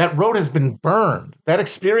 That road has been burned. That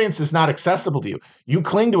experience is not accessible to you. You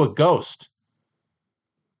cling to a ghost.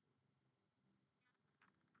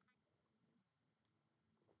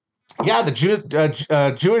 Yeah, the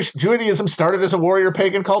Judaism started as a warrior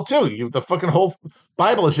pagan cult too. The fucking whole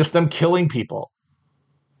Bible is just them killing people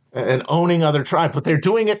and owning other tribes, but they're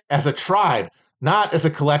doing it as a tribe, not as a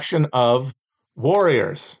collection of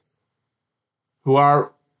warriors who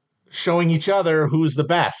are showing each other who's the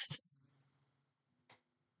best.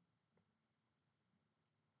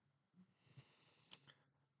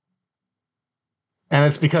 And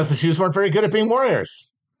it's because the Jews weren't very good at being warriors.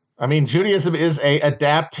 I mean, Judaism is a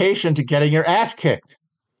adaptation to getting your ass kicked.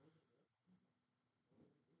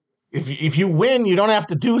 If you win, you don't have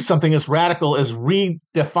to do something as radical as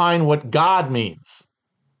redefine what God means.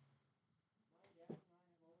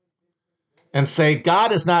 And say,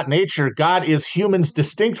 God is not nature, God is humans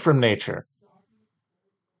distinct from nature.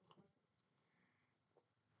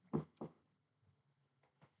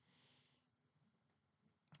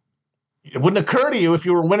 It wouldn't occur to you if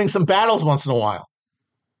you were winning some battles once in a while.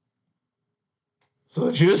 So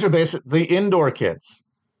the Jews are basically indoor kids.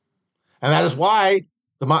 And that is why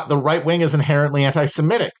the right wing is inherently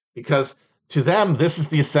anti-Semitic, because to them, this is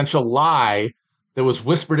the essential lie that was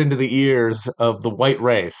whispered into the ears of the white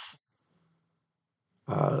race,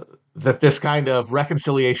 that this kind of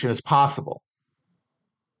reconciliation is possible.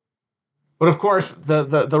 But of course,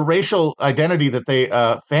 the racial identity that they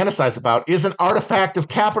fantasize about is an artifact of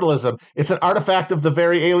capitalism. It's an artifact of the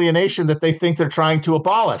very alienation that they think they're trying to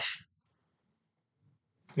abolish.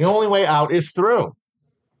 The only way out is through.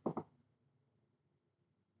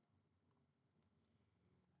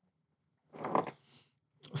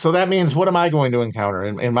 So that means, what am I going to encounter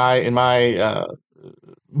in my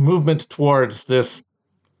movement towards this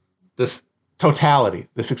totality,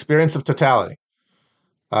 this experience of totality?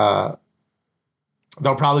 There'll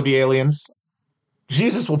probably be aliens.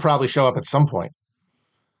 Jesus will probably show up at some point.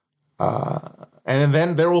 And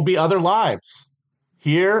then there will be other lives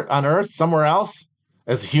here on Earth, somewhere else,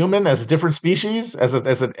 as human, as a different species, as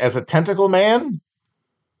a tentacle man?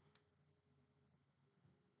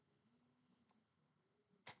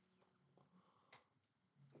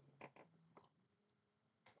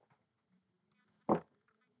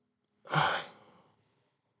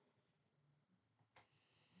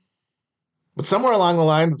 But somewhere along the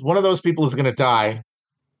line, one of those people is going to die,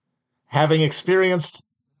 having experienced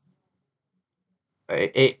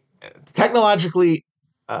a technologically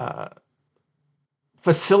uh,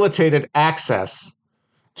 facilitated access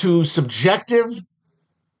to subjective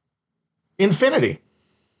infinity.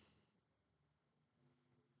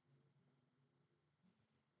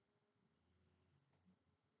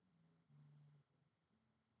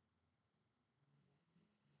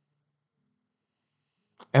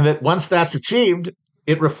 And that once that's achieved,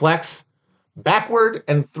 it reflects backward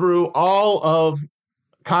and through all of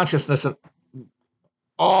consciousness and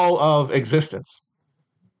all of existence,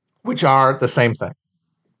 which are the same thing.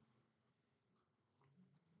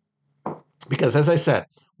 Because as I said,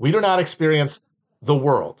 we do not experience the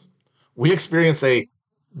world. We experience a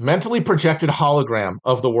mentally projected hologram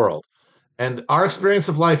of the world. And our experience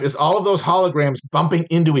of life is all of those holograms bumping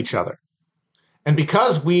into each other. And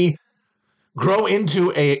because we grow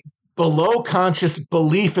into a below conscious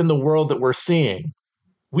belief in the world that we're seeing,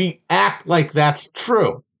 we act like that's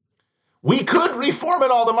true. We could reform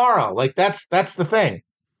it all tomorrow. Like that's the thing.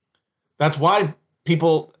 That's why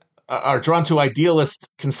people are drawn to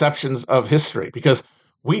idealist conceptions of history, because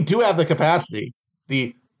we do have the capacity,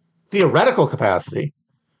 the theoretical capacity,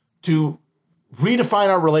 to redefine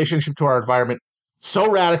our relationship to our environment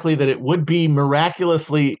so radically that it would be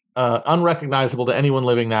miraculously unrecognizable to anyone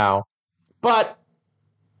living now. But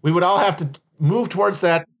we would all have to move towards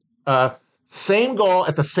that same goal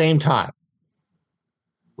at the same time,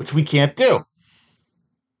 which we can't do.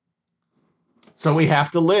 So we have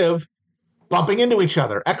to live bumping into each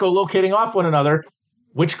other, echolocating off one another,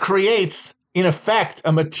 which creates, in effect,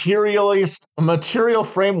 a material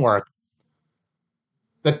framework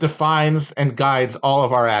that defines and guides all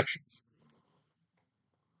of our actions.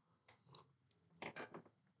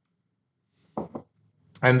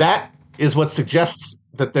 And that is what suggests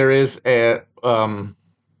that there is no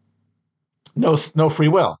free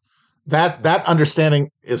will. That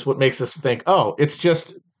understanding is what makes us think, oh, it's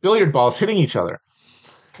just billiard balls hitting each other.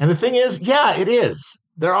 And the thing is, yeah, it is.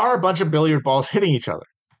 There are a bunch of billiard balls hitting each other.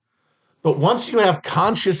 But once you have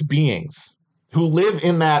conscious beings who live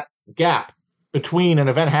in that gap between an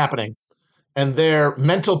event happening and their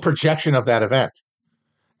mental projection of that event,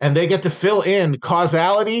 and they get to fill in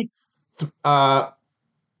causality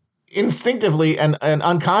instinctively and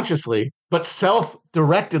unconsciously, but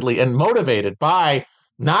self-directedly and motivated by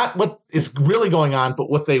not what is really going on, but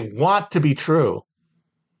what they want to be true.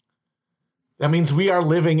 That means we are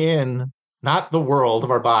living in not the world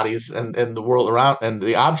of our bodies and the world around and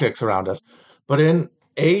the objects around us, but in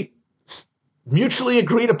a mutually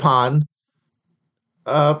agreed upon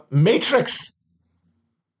matrix.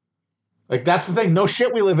 Like, that's the thing. No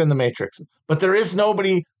shit, we live in the matrix, but there is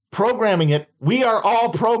nobody programming it. We are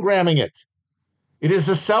all programming it. It is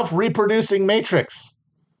a self-reproducing matrix.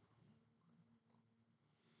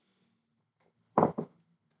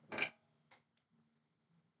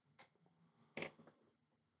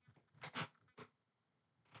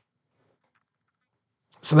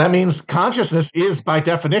 So that means consciousness is, by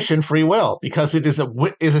definition, free will, because it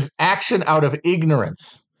is action out of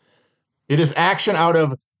ignorance. It is action out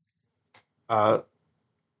of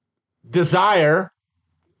desire,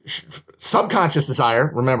 subconscious desire.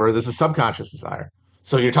 Remember, this is subconscious desire.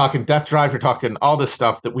 So you're talking death drive, you're talking all this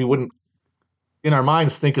stuff that we wouldn't, in our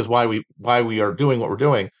minds, think is why we are doing what we're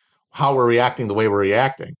doing, how we're reacting the way we're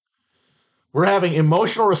reacting. We're having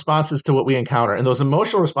emotional responses to what we encounter, and those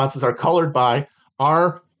emotional responses are colored by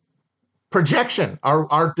our projection,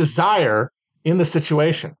 our desire in the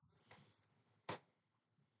situation.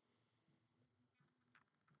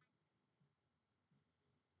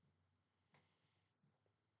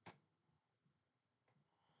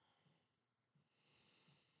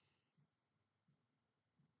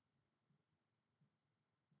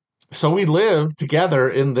 So we live together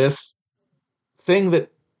in this thing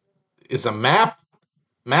that is a map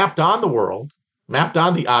mapped on the world, mapped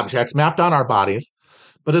on the objects, mapped on our bodies,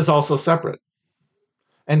 but is also separate.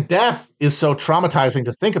 And death is so traumatizing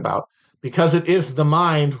to think about because it is the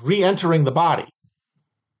mind re-entering the body.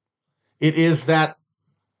 It is that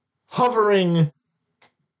hovering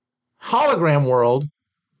hologram world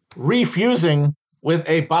refusing with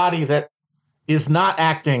a body that is not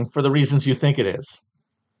acting for the reasons you think it is,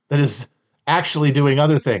 that is actually doing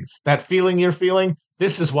other things. That feeling you're feeling,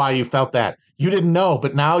 This is why you felt that. You didn't know,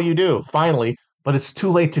 but now you do, finally, but it's too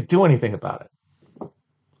late to do anything about it.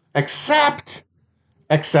 Accept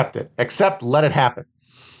it. Accept, let it happen.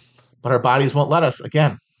 But our bodies won't let us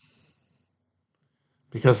again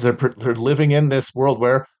because they're living in this world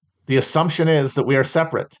where the assumption is that we are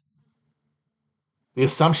separate. The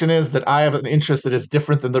assumption is that I have an interest that is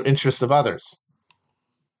different than the interests of others.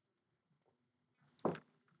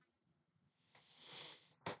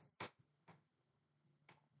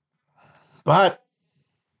 But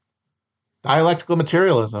dialectical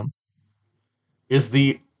materialism is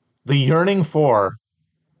the yearning for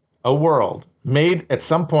a world made at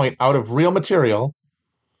some point out of real material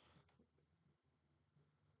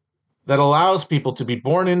that allows people to be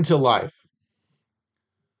born into life,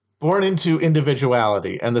 born into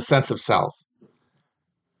individuality and the sense of self,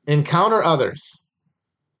 encounter others,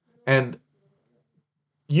 and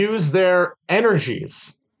use their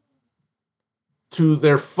energies to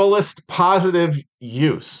their fullest positive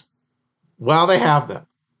use while they have them.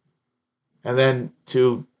 And then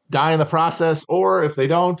to die in the process, or if they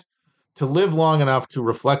don't, to live long enough to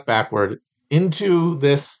reflect backward into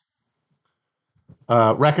this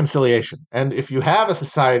reconciliation. And if you have a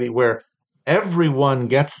society where everyone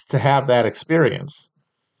gets to have that experience,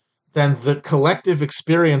 then the collective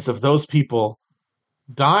experience of those people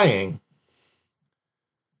dying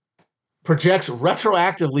projects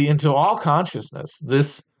retroactively into all consciousness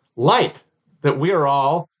this light that we are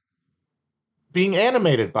all being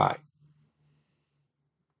animated by.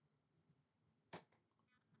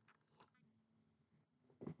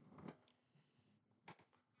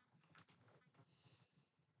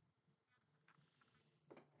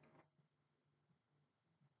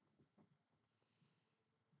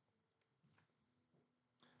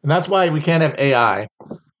 And that's why we can't have AI,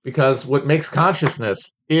 because what makes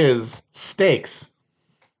consciousness is stakes.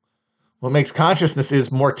 What makes consciousness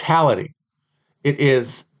is mortality. It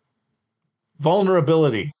is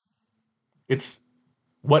vulnerability. It's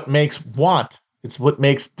what makes want. It's what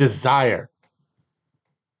makes desire.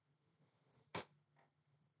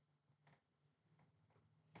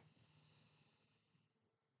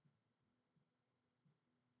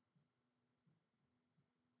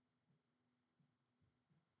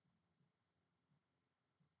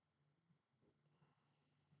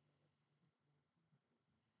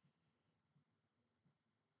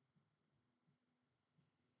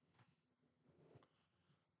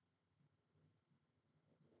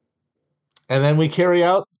 And then we carry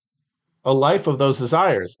out a life of those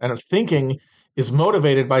desires. And thinking is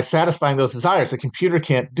motivated by satisfying those desires. A computer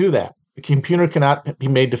can't do that. A computer cannot be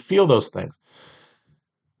made to feel those things.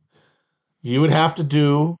 You would have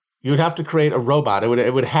to create a robot.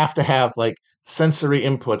 It would have to have like sensory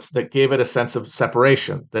inputs that gave it a sense of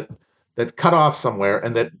separation, that cut off somewhere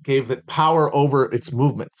and that gave it power over its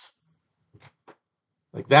movements.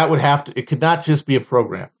 Like that would have to, it could not just be a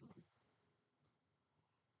program.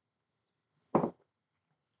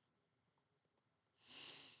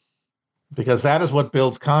 Because that is what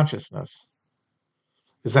builds consciousness,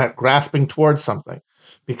 is that grasping towards something.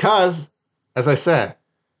 Because, as I said,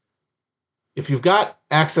 if you've got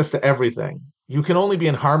access to everything, you can only be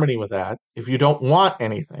in harmony with that if you don't want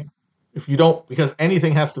anything. If you don't, because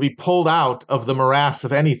anything has to be pulled out of the morass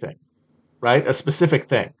of anything, right? A specific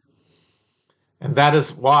thing. And that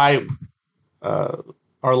is why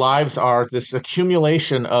our lives are this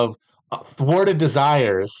accumulation of thwarted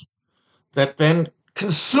desires that then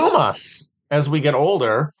consume us as we get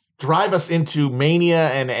older, drive us into mania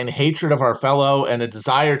and hatred of our fellow and a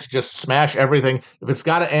desire to just smash everything. If it's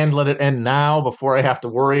got to end, let it end now before I have to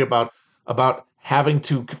worry about having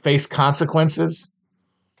to face consequences.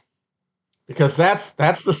 Because that's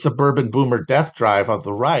the suburban boomer death drive of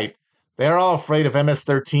the right. They're all afraid of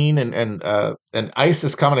MS-13 and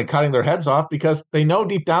ISIS coming and cutting their heads off because they know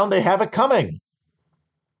deep down they have it coming.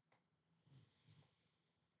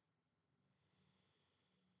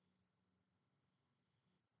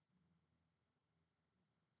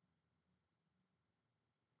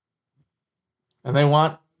 And they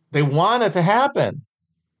want it to happen.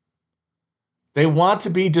 They want to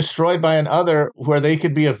be destroyed by another where they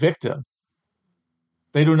could be a victim.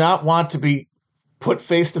 They do not want to be put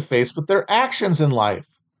face to face with their actions in life.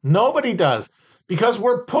 Nobody does, because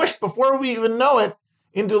we're pushed before we even know it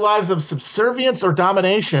into lives of subservience or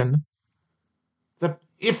domination that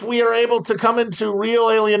if we are able to come into real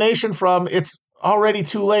alienation from, it's already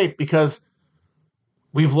too late because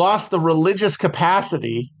we've lost the religious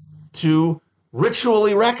capacity to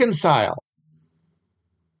ritually reconcile.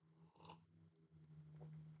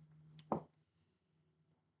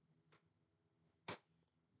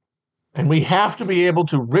 And we have to be able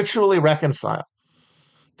to ritually reconcile.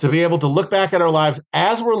 to be able to look back at our lives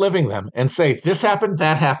as we're living them and say, this happened,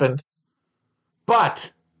 that happened,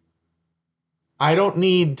 but I don't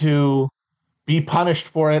need to be punished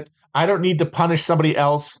for it. I don't need to punish somebody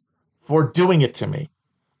else for doing it to me.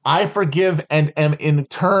 I forgive and am in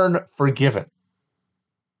turn forgiven.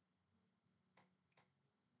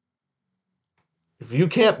 If you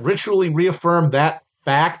can't ritually reaffirm that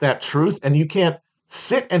fact, that truth, and you can't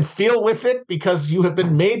sit and feel with it because you have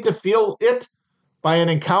been made to feel it by an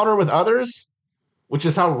encounter with others, which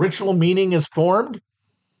is how ritual meaning is formed,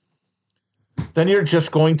 then you're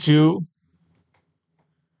just going to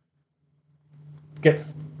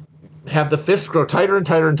have the fist grow tighter and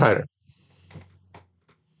tighter and tighter.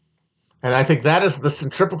 And I think that is the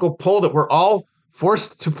centrifugal pull that we're all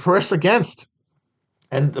forced to press against.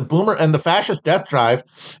 And the fascist death drive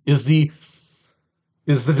is the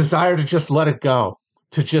desire to just let it go,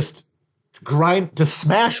 to just grind, to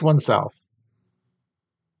smash oneself.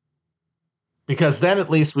 Because then at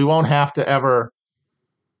least we won't have to ever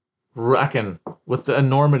reckon with the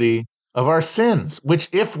enormity of our sins, which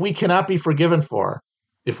if we cannot be forgiven for,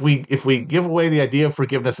 if we give away the idea of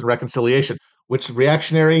forgiveness and reconciliation, which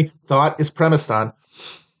reactionary thought is premised on,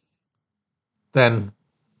 then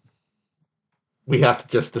we have to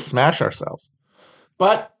just to smash ourselves.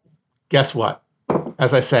 But guess what?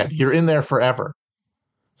 As I said, you're in there forever.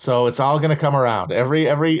 So it's all going to come around.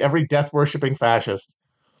 Every death-worshipping fascist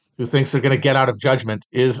who thinks they're going to get out of judgment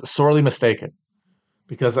is sorely mistaken.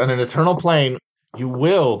 Because on an eternal plane, you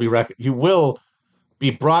will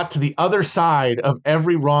be brought to the other side of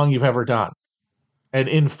every wrong you've ever done. And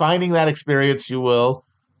in finding that experience, you will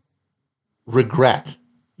regret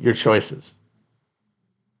your choices.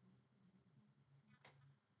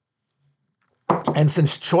 And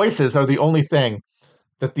since choices are the only thing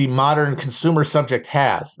that the modern consumer subject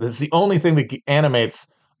has, that's the only thing that animates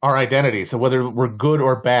our identities, and whether we're good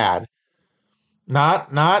or bad, not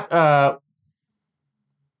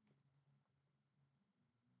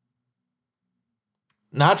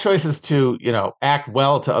choices to, act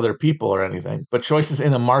well to other people or anything, but choices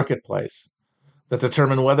in the marketplace that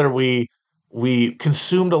determine whether we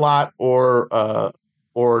consumed a lot or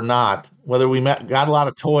not, whether we got a lot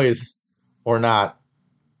of toys or not.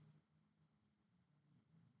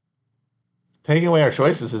 Taking away our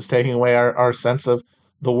choices is taking away our sense of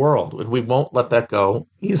the world, and we won't let that go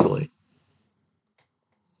easily.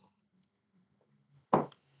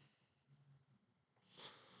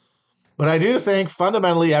 But I do think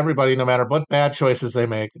fundamentally everybody, no matter what bad choices they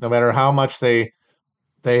make, no matter how much they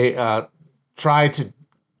try to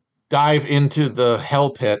dive into the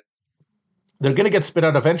hell pit, they're going to get spit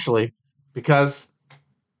out eventually, because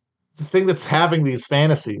the thing that's having these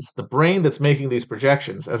fantasies, the brain that's making these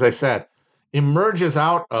projections, as I said, emerges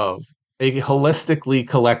out of a holistically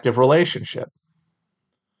collective relationship,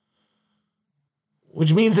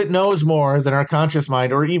 which means it knows more than our conscious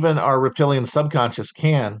mind or even our reptilian subconscious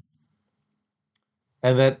can.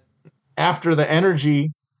 And that after the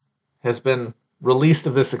energy has been released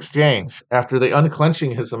of this exchange, after the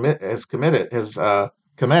unclenching has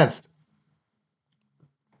commenced,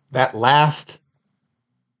 that last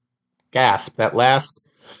gasp, that last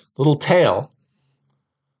little tail,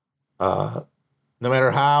 no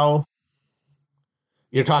matter how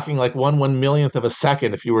you're talking like 1/1,000,000th of a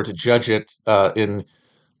second, if you were to judge it in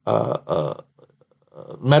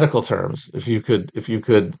medical terms, if you could,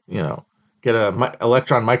 get a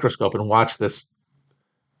electron microscope and watch this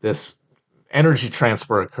energy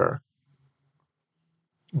transfer occur.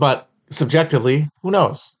 But subjectively, who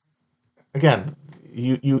knows? Again,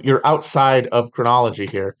 you're outside of chronology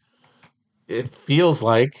here. It feels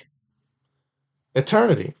like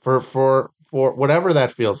eternity for whatever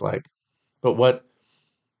that feels like. But what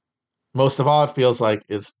most of all it feels like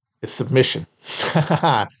is submission.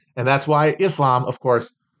 And that's why Islam, of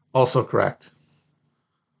course, also correct.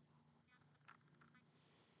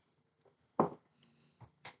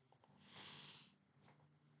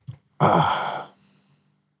 I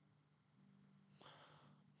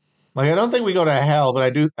don't think we go to hell, but I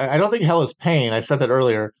don't think hell is pain. I said that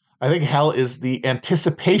earlier. I think hell is the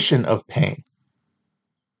anticipation of pain.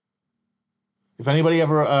 If anybody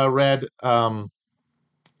ever read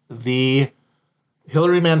the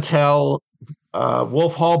Hilary Mantel,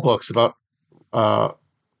 Wolf Hall books about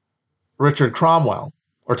Richard Cromwell,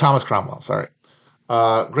 or Thomas Cromwell, sorry.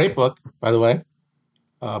 Great book, by the way.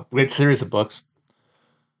 Great series of books.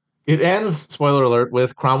 It ends, spoiler alert,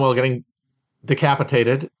 with Cromwell getting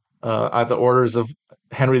decapitated at the orders of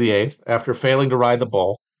Henry VIII after failing to ride the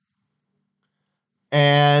bull.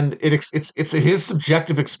 And it's his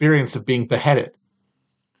subjective experience of being beheaded.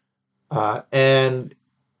 And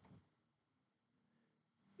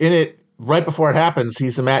in it right before it happens,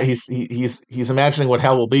 he's imagining what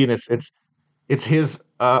hell will be, and it's his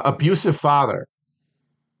abusive father,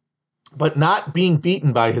 but not being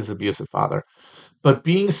beaten by his abusive father, but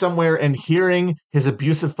being somewhere and hearing his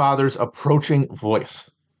abusive father's approaching voice.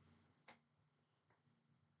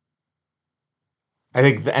 I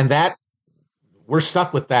think, and that we're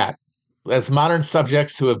stuck with that as modern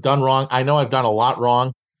subjects who have done wrong. I know I've done a lot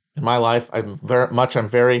wrong in my life. I'm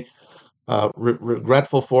very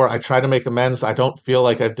regretful for. I try to make amends. I don't feel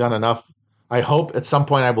like I've done enough. I hope at some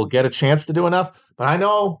point I will get a chance to do enough. But I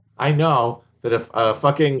know that if a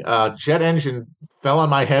fucking jet engine fell on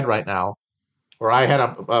my head right now, or I had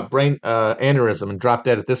a brain aneurysm and dropped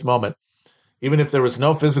dead at this moment, even if there was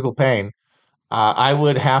no physical pain, I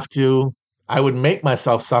would have to. I would make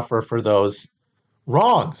myself suffer for those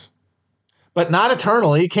wrongs, but not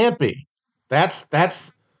eternally. It can't be. That's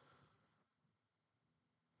that's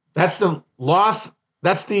that's the loss.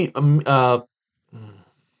 That's the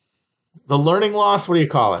learning loss. What do you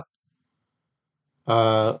call it?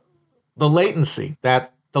 Uh, the latency. The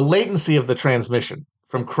latency of the transmission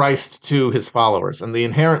from Christ to his followers, and the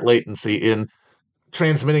inherent latency in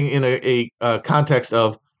transmitting in a context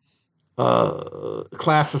of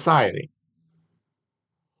class society.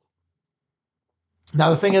 Now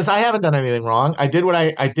the thing is, I haven't done anything wrong. I did what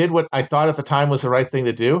I thought at the time was the right thing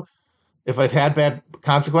to do. If it had bad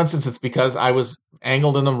consequences, it's because I was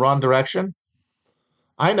angled in the wrong direction.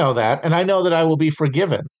 I know that, and I know that I will be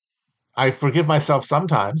forgiven. I forgive myself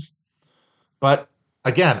sometimes, but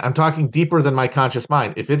again, I'm talking deeper than my conscious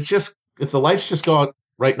mind. If the lights just go out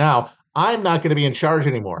right now, I'm not going to be in charge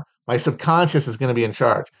anymore. My subconscious is going to be in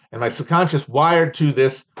charge, and my subconscious wired to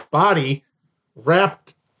this body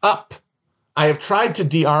wrapped up. I have tried to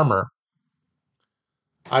de-armor.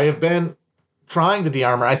 I have been trying to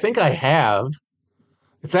de-armor. I think I have.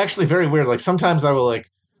 It's actually very weird. Like sometimes I will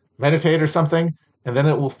like meditate or something, and then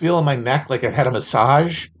it will feel in my neck like I had a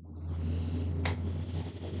massage.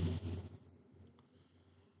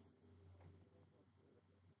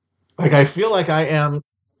 Like I feel like I am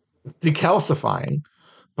decalcifying,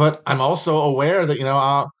 but I'm also aware that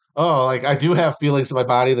like I do have feelings in my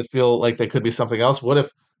body that feel like they could be something else. What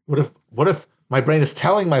if my brain is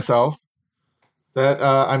telling myself that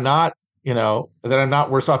I'm not, that I'm not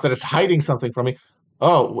worse off, that it's hiding something from me?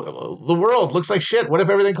 Oh, the world looks like shit. What if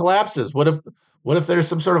everything collapses? What if there's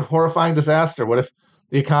some sort of horrifying disaster? What if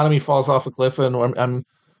the economy falls off a cliff and I'm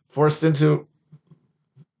forced into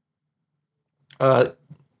uh,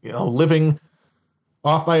 living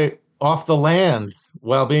off the land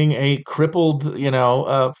while being a crippled,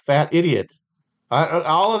 fat idiot.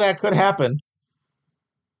 All of that could happen.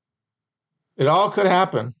 It all could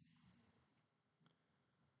happen,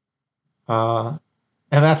 uh,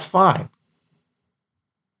 and that's fine.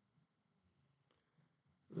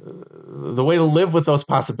 The way to live with those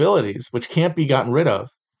possibilities, which can't be gotten rid of,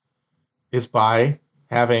 is by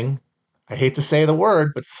having, I hate to say the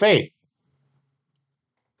word, but faith.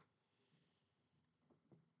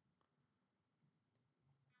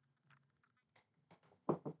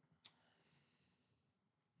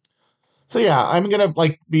 So yeah, I'm gonna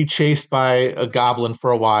like be chased by a goblin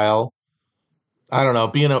for a while. I don't know,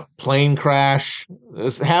 be in a plane crash,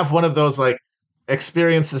 have one of those like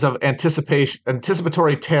experiences of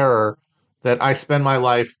anticipatory terror that I spend my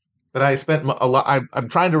life, that I spent a lot. I'm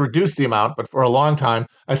trying to reduce the amount, but for a long time,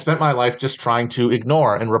 I spent my life just trying to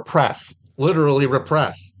ignore and repress, literally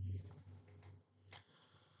repress.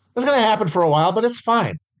 It's going to happen for a while, but it's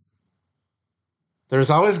fine. There's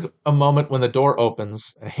always a moment when the door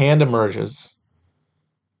opens, a hand emerges,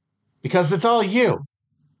 because it's all you,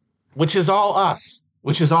 which is all us,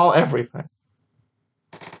 which is all everything.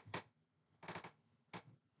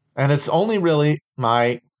 And it's only really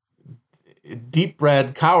my deep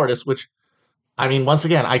bred cowardice, which, I mean, once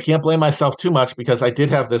again, I can't blame myself too much because I did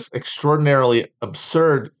have this extraordinarily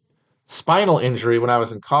absurd spinal injury when I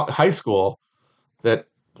was in high school that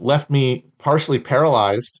left me partially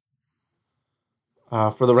paralyzed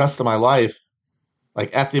for the rest of my life.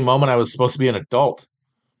 Like at the moment I was supposed to be an adult,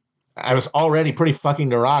 I was already pretty fucking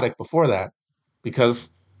neurotic before that because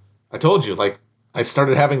I told you, like, I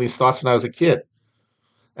started having these thoughts when I was a kid.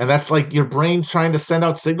 And that's like your brain trying to send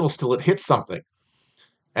out signals till it hits something.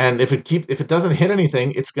 And if it doesn't hit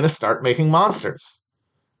anything, it's going to start making monsters.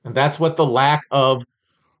 And that's what the lack of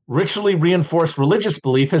ritually reinforced religious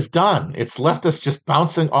belief has done. It's left us just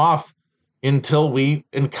bouncing off until we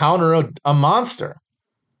encounter a monster.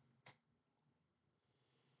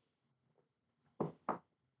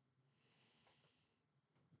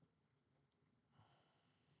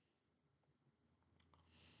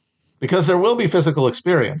 Because there will be physical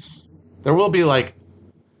experience. There will be like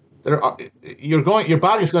Your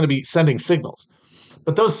body's going to be sending signals,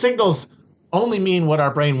 but those signals only mean what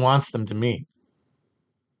our brain wants them to mean.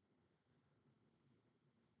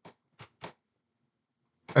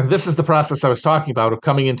 And this is the process I was talking about of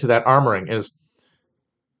coming into that armoring is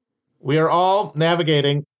we are all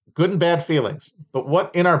navigating good and bad feelings, but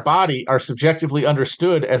what in our body are subjectively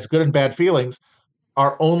understood as good and bad feelings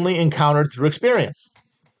are only encountered through experience.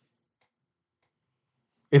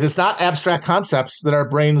 It is not abstract concepts that our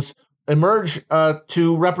brains emerge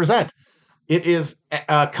to represent. It is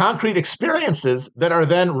concrete experiences that are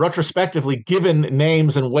then retrospectively given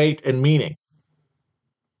names and weight and meaning.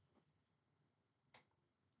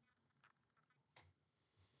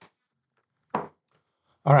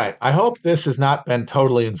 All right. I hope this has not been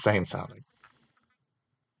totally insane sounding.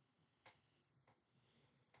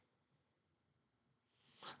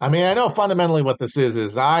 I mean, I know fundamentally what this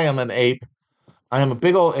is I am an ape. I am a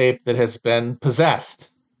big old ape that has been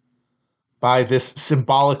possessed by this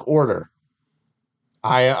symbolic order.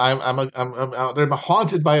 I'm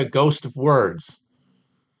haunted by a ghost of words,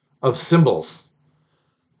 of symbols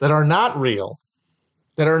that are not real,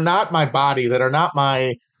 that are not my body, that are not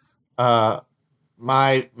my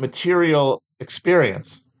material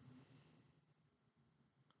experience,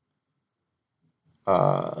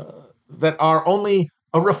 that are only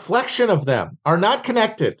a reflection of them, are not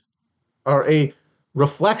connected, are a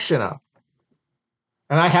reflection of.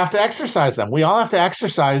 And I have to exercise them. We all have to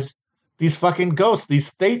exercise these fucking ghosts,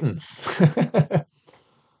 these thetans.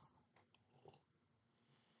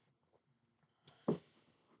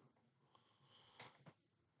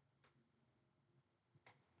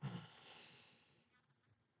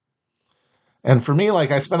 And for me,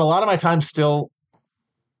 like I spend a lot of my time still,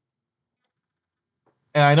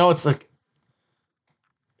 and I know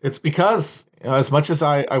it's because as much as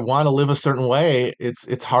I want to live a certain way,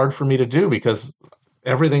 it's hard for me to do because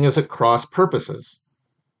everything is at cross purposes.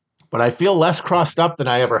 But I feel less crossed up than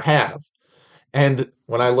I ever have. And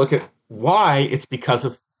when I look at why, it's because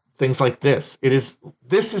of things like this.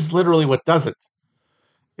 This is literally what does it.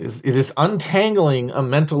 It is untangling a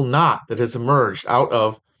mental knot that has emerged out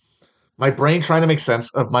of my brain trying to make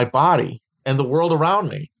sense of my body and the world around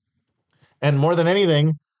me. And more than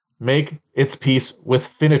anything, make its peace with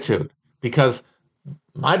finitude because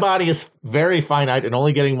my body is very finite and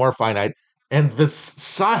only getting more finite. And the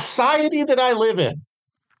society that I live in,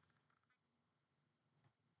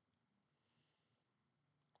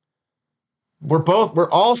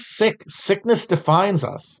 we're all sick. Sickness defines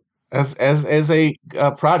us as a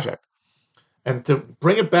project. And to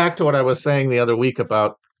bring it back to what I was saying the other week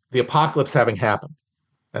about the apocalypse having happened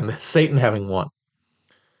and Satan having won,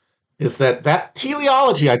 is that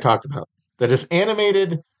teleology I talked about that has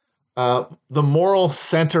animated the moral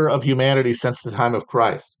center of humanity since the time of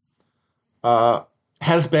Christ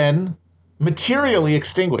has been materially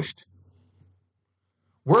extinguished.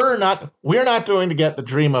 We're not going to get the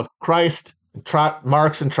dream of Christ,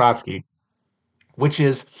 Marx, and Trotsky, which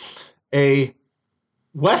is a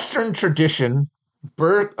Western tradition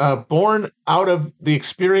born out of the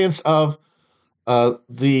experience of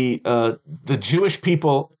the Jewish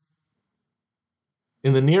people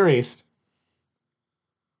in the Near East,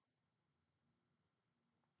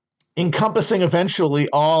 encompassing eventually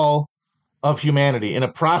all of humanity in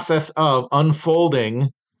a process of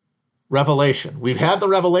unfolding revelation. We've had the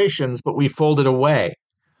revelations, but we folded away.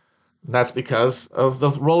 That's because of the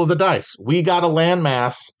roll of the dice. We got a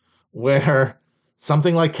landmass where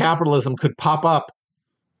something like capitalism could pop up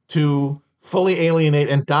to fully alienate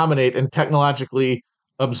and dominate and technologically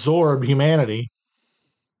absorb humanity.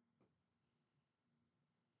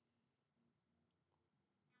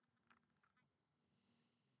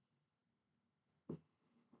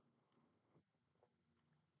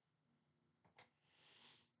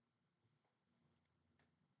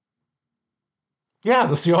 Yeah,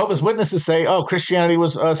 the Jehovah's Witnesses say, oh, Christianity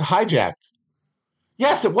was hijacked.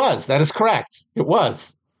 Yes, it was. That is correct. It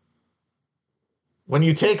was. When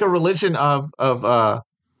you take a religion of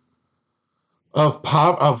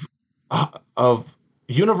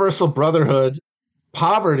universal brotherhood,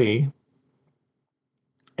 poverty,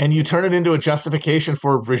 and you turn it into a justification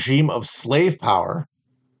for a regime of slave power,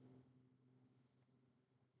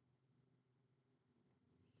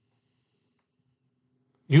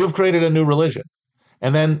 you have created a new religion.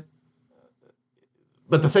 And then,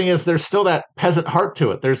 but the thing is, there's still that peasant heart to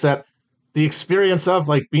it. There's the experience of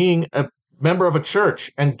like being a member of a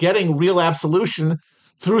church and getting real absolution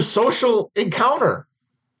through social encounter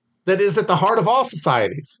that is at the heart of all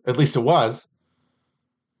societies. At least it was.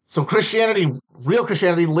 So Christianity, real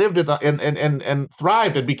Christianity, lived at and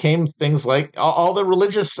thrived and became things like all the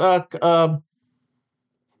religious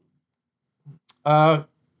uh,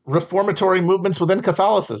 reformatory movements within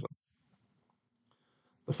Catholicism.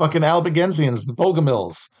 The fucking Albigensians, the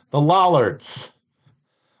Bogomils, the Lollards,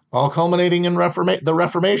 all culminating in the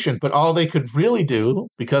Reformation. But all they could really do,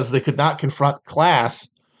 because they could not confront class,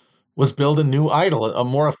 was build a new idol, a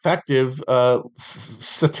more effective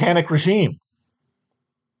satanic regime.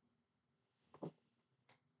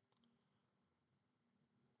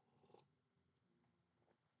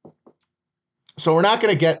 So we're not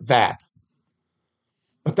going to get that.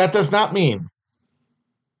 But that does not mean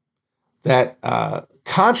that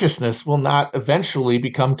consciousness will not eventually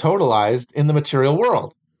become totalized in the material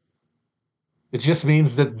world. It just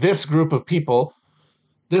means that this group of people,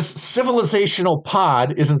 this civilizational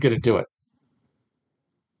pod, isn't going to do it.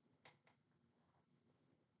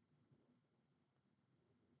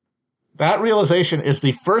 That realization is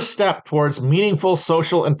the first step towards meaningful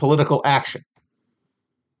social and political action,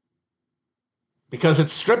 because it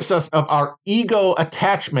strips us of our ego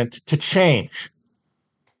attachment to change.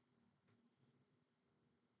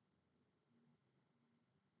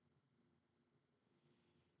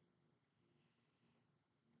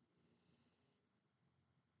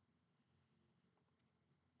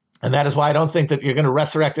 And that is why I don't think that you're going to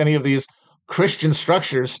resurrect any of these Christian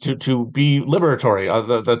structures to be liberatory.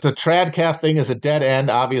 The Tradcath thing is a dead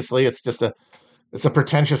end. Obviously, it's a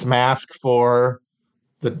pretentious mask for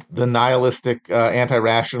the nihilistic,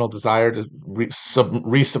 anti-rational desire to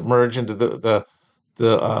resubmerge into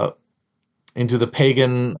into the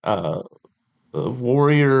pagan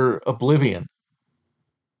warrior oblivion.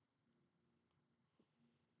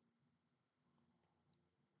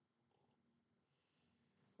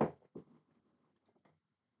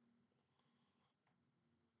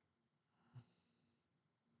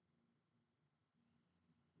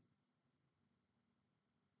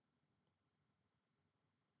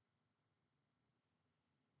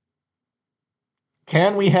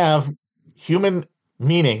 Can we have human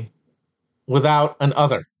meaning without an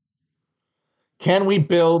other? Can we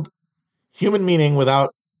build human meaning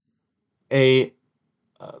without a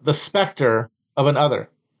the specter of an other?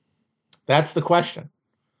 That's the question.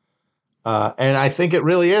 And I think it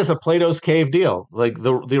really is a Plato's cave deal. Like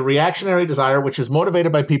the reactionary desire, which is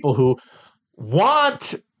motivated by people who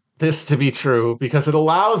want this to be true because it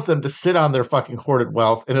allows them to sit on their fucking hoarded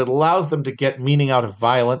wealth, and it allows them to get meaning out of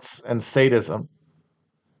violence and sadism.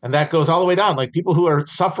 And that goes all the way down. Like people who are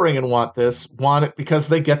suffering and want this want it because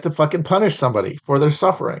they get to fucking punish somebody for their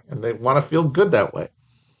suffering, and they want to feel good that way.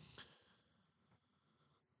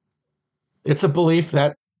 It's a belief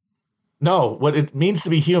that no, what it means to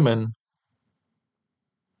be human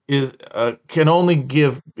is can only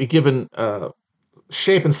be given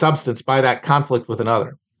shape and substance by that conflict with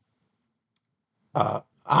another.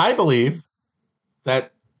 I believe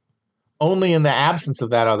that only in the absence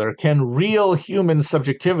of that other can real human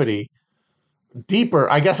subjectivity, deeper,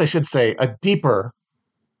 I guess I should say, a deeper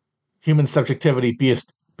human subjectivity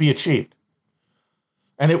be achieved.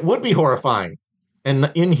 And it would be horrifying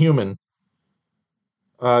and inhuman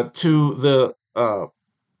to the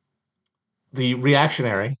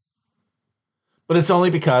reactionary, but it's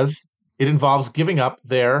only because it involves giving up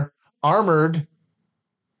their armored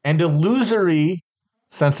and illusory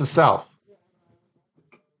sense of self.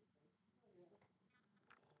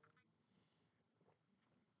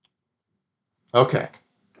 Okay.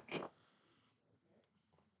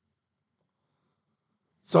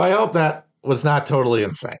 So I hope that was not totally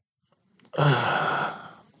insane. But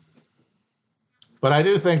I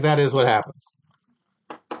do think that is what happens.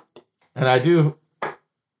 And I do,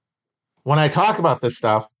 when I talk about this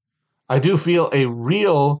stuff, I do feel a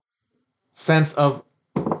real sense of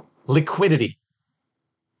liquidity.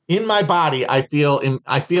 In my body, I feel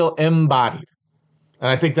embodied. And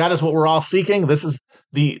I think that is what we're all seeking. This is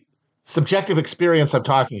the subjective experience I'm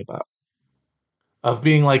talking about, of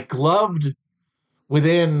being like gloved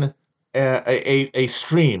within a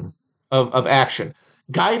stream of action,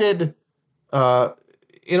 guided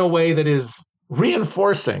in a way that is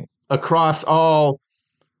reinforcing across all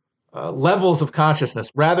levels of consciousness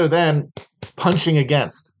rather than punching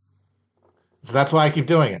against. So that's why I keep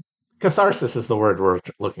doing it. Catharsis is the word we're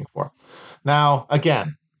looking for. Now,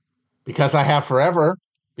 again, because I have forever,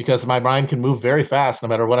 because my mind can move very fast no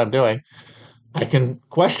matter what I'm doing, I can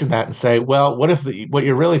question that and say, well, what if what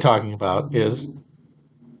you're really talking about is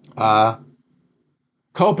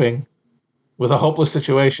coping with a hopeless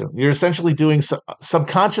situation? You're essentially doing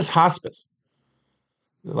subconscious hospice.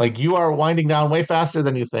 Like you are winding down way faster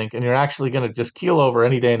than you think, and you're actually going to just keel over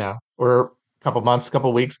any day now, or a couple months,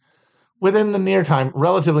 couple weeks, within the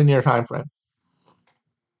relatively near time frame.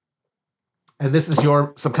 And this is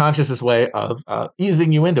your subconscious's way of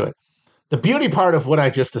easing you into it. The beauty part of what I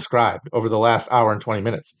just described over the last hour and 20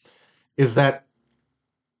 minutes is that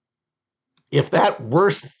if that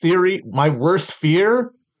worst theory, my worst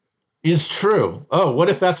fear, is true, oh, what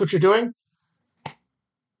if that's what you're doing?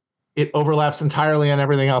 It overlaps entirely on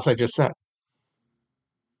everything else I just said.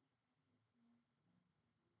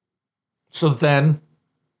 So then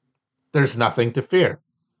there's nothing to fear.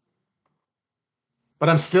 But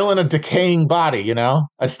I'm still in a decaying body, you know?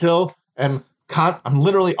 I still am, I'm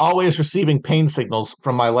literally always receiving pain signals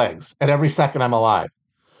from my legs at every second I'm alive.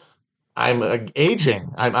 I'm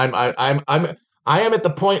aging. I am at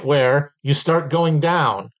the point where you start going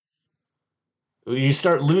down, you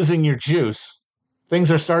start losing your juice. Things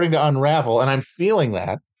are starting to unravel, and I'm feeling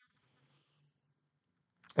that.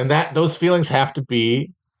 And that those feelings have to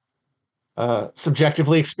be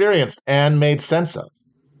subjectively experienced and made sense of.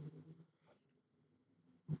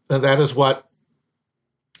 And that is what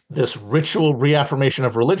this ritual reaffirmation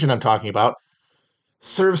of religion I'm talking about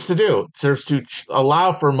serves to do. It serves to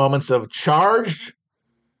allow for moments of charged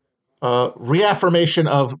reaffirmation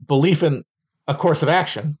of belief in a course of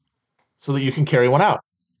action so that you can carry one out.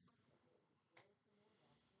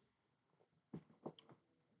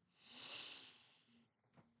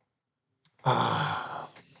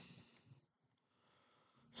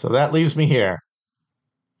 So that leaves me here.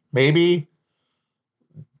 Maybe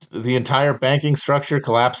the entire banking structure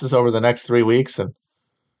collapses over the next 3 weeks, and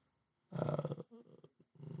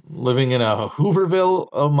living in a Hooverville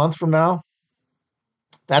a month from now,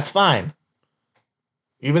 that's fine.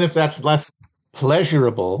 Even if that's less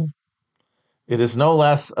pleasurable, it is no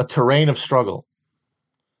less a terrain of struggle.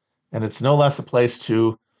 And it's no less a place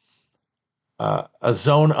to a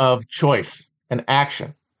zone of choice and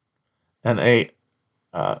action and a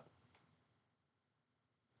uh,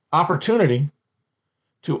 opportunity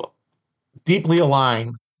to deeply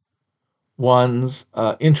align one's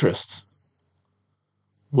interests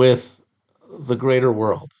with the greater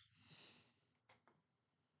world.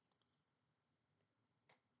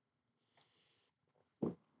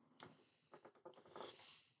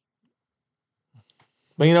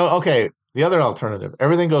 But okay, the other alternative,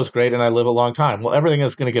 everything goes great and I live a long time. Well, everything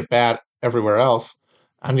is going to get bad everywhere else.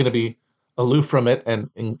 I'm going to be aloof from it and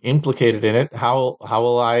implicated in it. How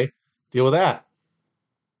will I deal with that?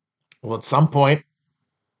 Well, at some point,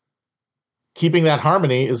 keeping that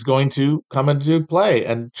harmony is going to come into play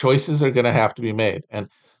and choices are going to have to be made. And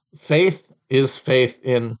faith is faith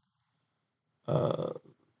in uh,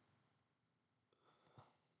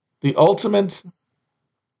 the ultimate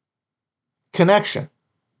connection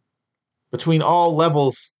between all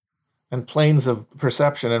levels and planes of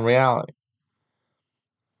perception and reality.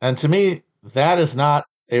 And to me, that is not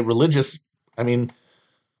a religious, I mean,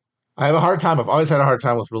 I have a hard time, I've always had a hard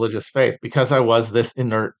time with religious faith because I was this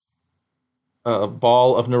inert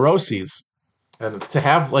ball of neuroses. And to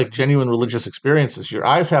have like genuine religious experiences, your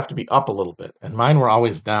eyes have to be up a little bit. And mine were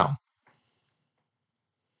always down.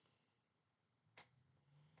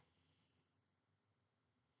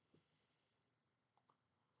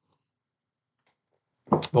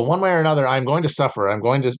 But one way or another, I'm going to suffer. I'm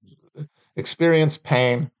going to experience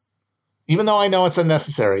pain, even though I know it's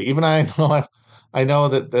unnecessary. Even I know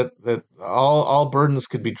that all burdens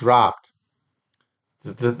could be dropped.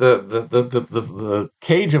 The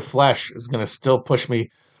cage of flesh is going to still push me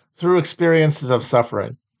through experiences of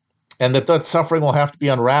suffering, and that suffering will have to be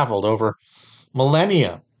unraveled over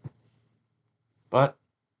millennia. But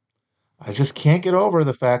I just can't get over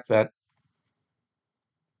the fact that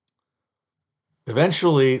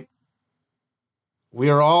eventually we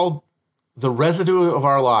are all the residue of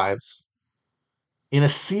our lives in a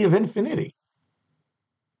sea of infinity.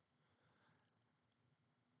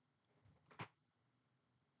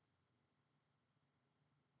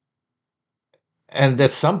 And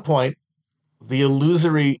at some point, the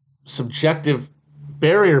illusory subjective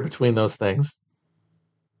barrier between those things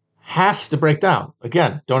has to break down.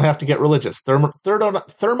 Again, don't have to get religious.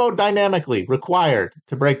 Thermodynamically required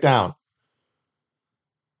to break down.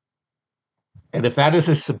 And if that is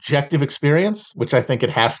a subjective experience, which I think it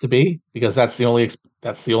has to be, because that's the only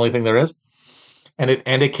thing there is, and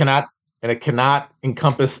it cannot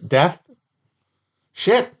encompass death,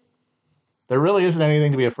 shit, there really isn't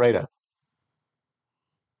anything to be afraid of.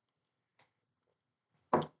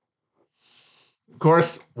 Of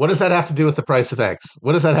course, what does that have to do with the price of eggs?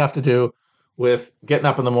 What does that have to do with getting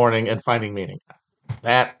up in the morning and finding meaning?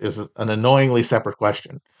 That is an annoyingly separate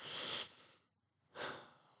question.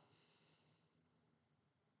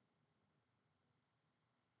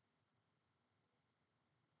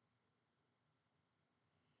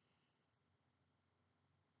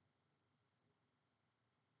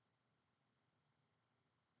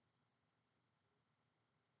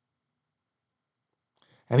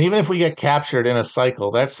 And even if we get captured in a cycle,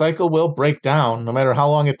 that cycle will break down no matter how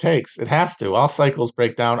long it takes. It has to. All cycles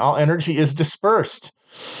break down. All energy is dispersed.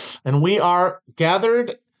 And we are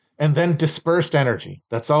gathered and then dispersed energy.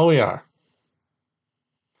 That's all we are.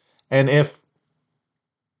 And if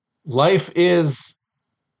life is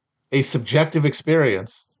a subjective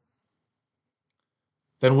experience,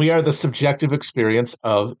 then we are the subjective experience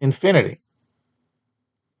of infinity,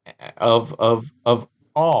 of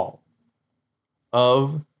all,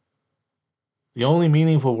 of the only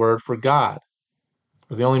meaningful word for God,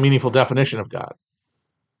 or the only meaningful definition of God.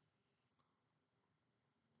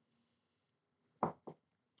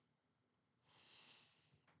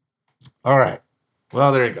 All right.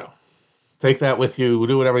 Well, there you go. Take that with you.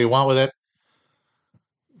 Do whatever you want with it.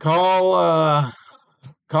 Call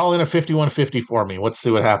call in a 5150 for me. Let's see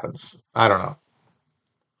what happens. I don't know.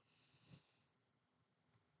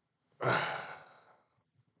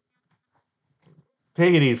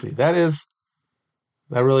 Take it easy. That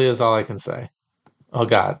really is all I can say. Oh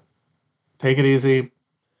God, take it easy.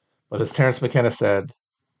 But as Terence McKenna said,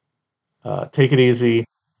 take it easy,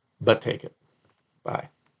 but take it. Bye.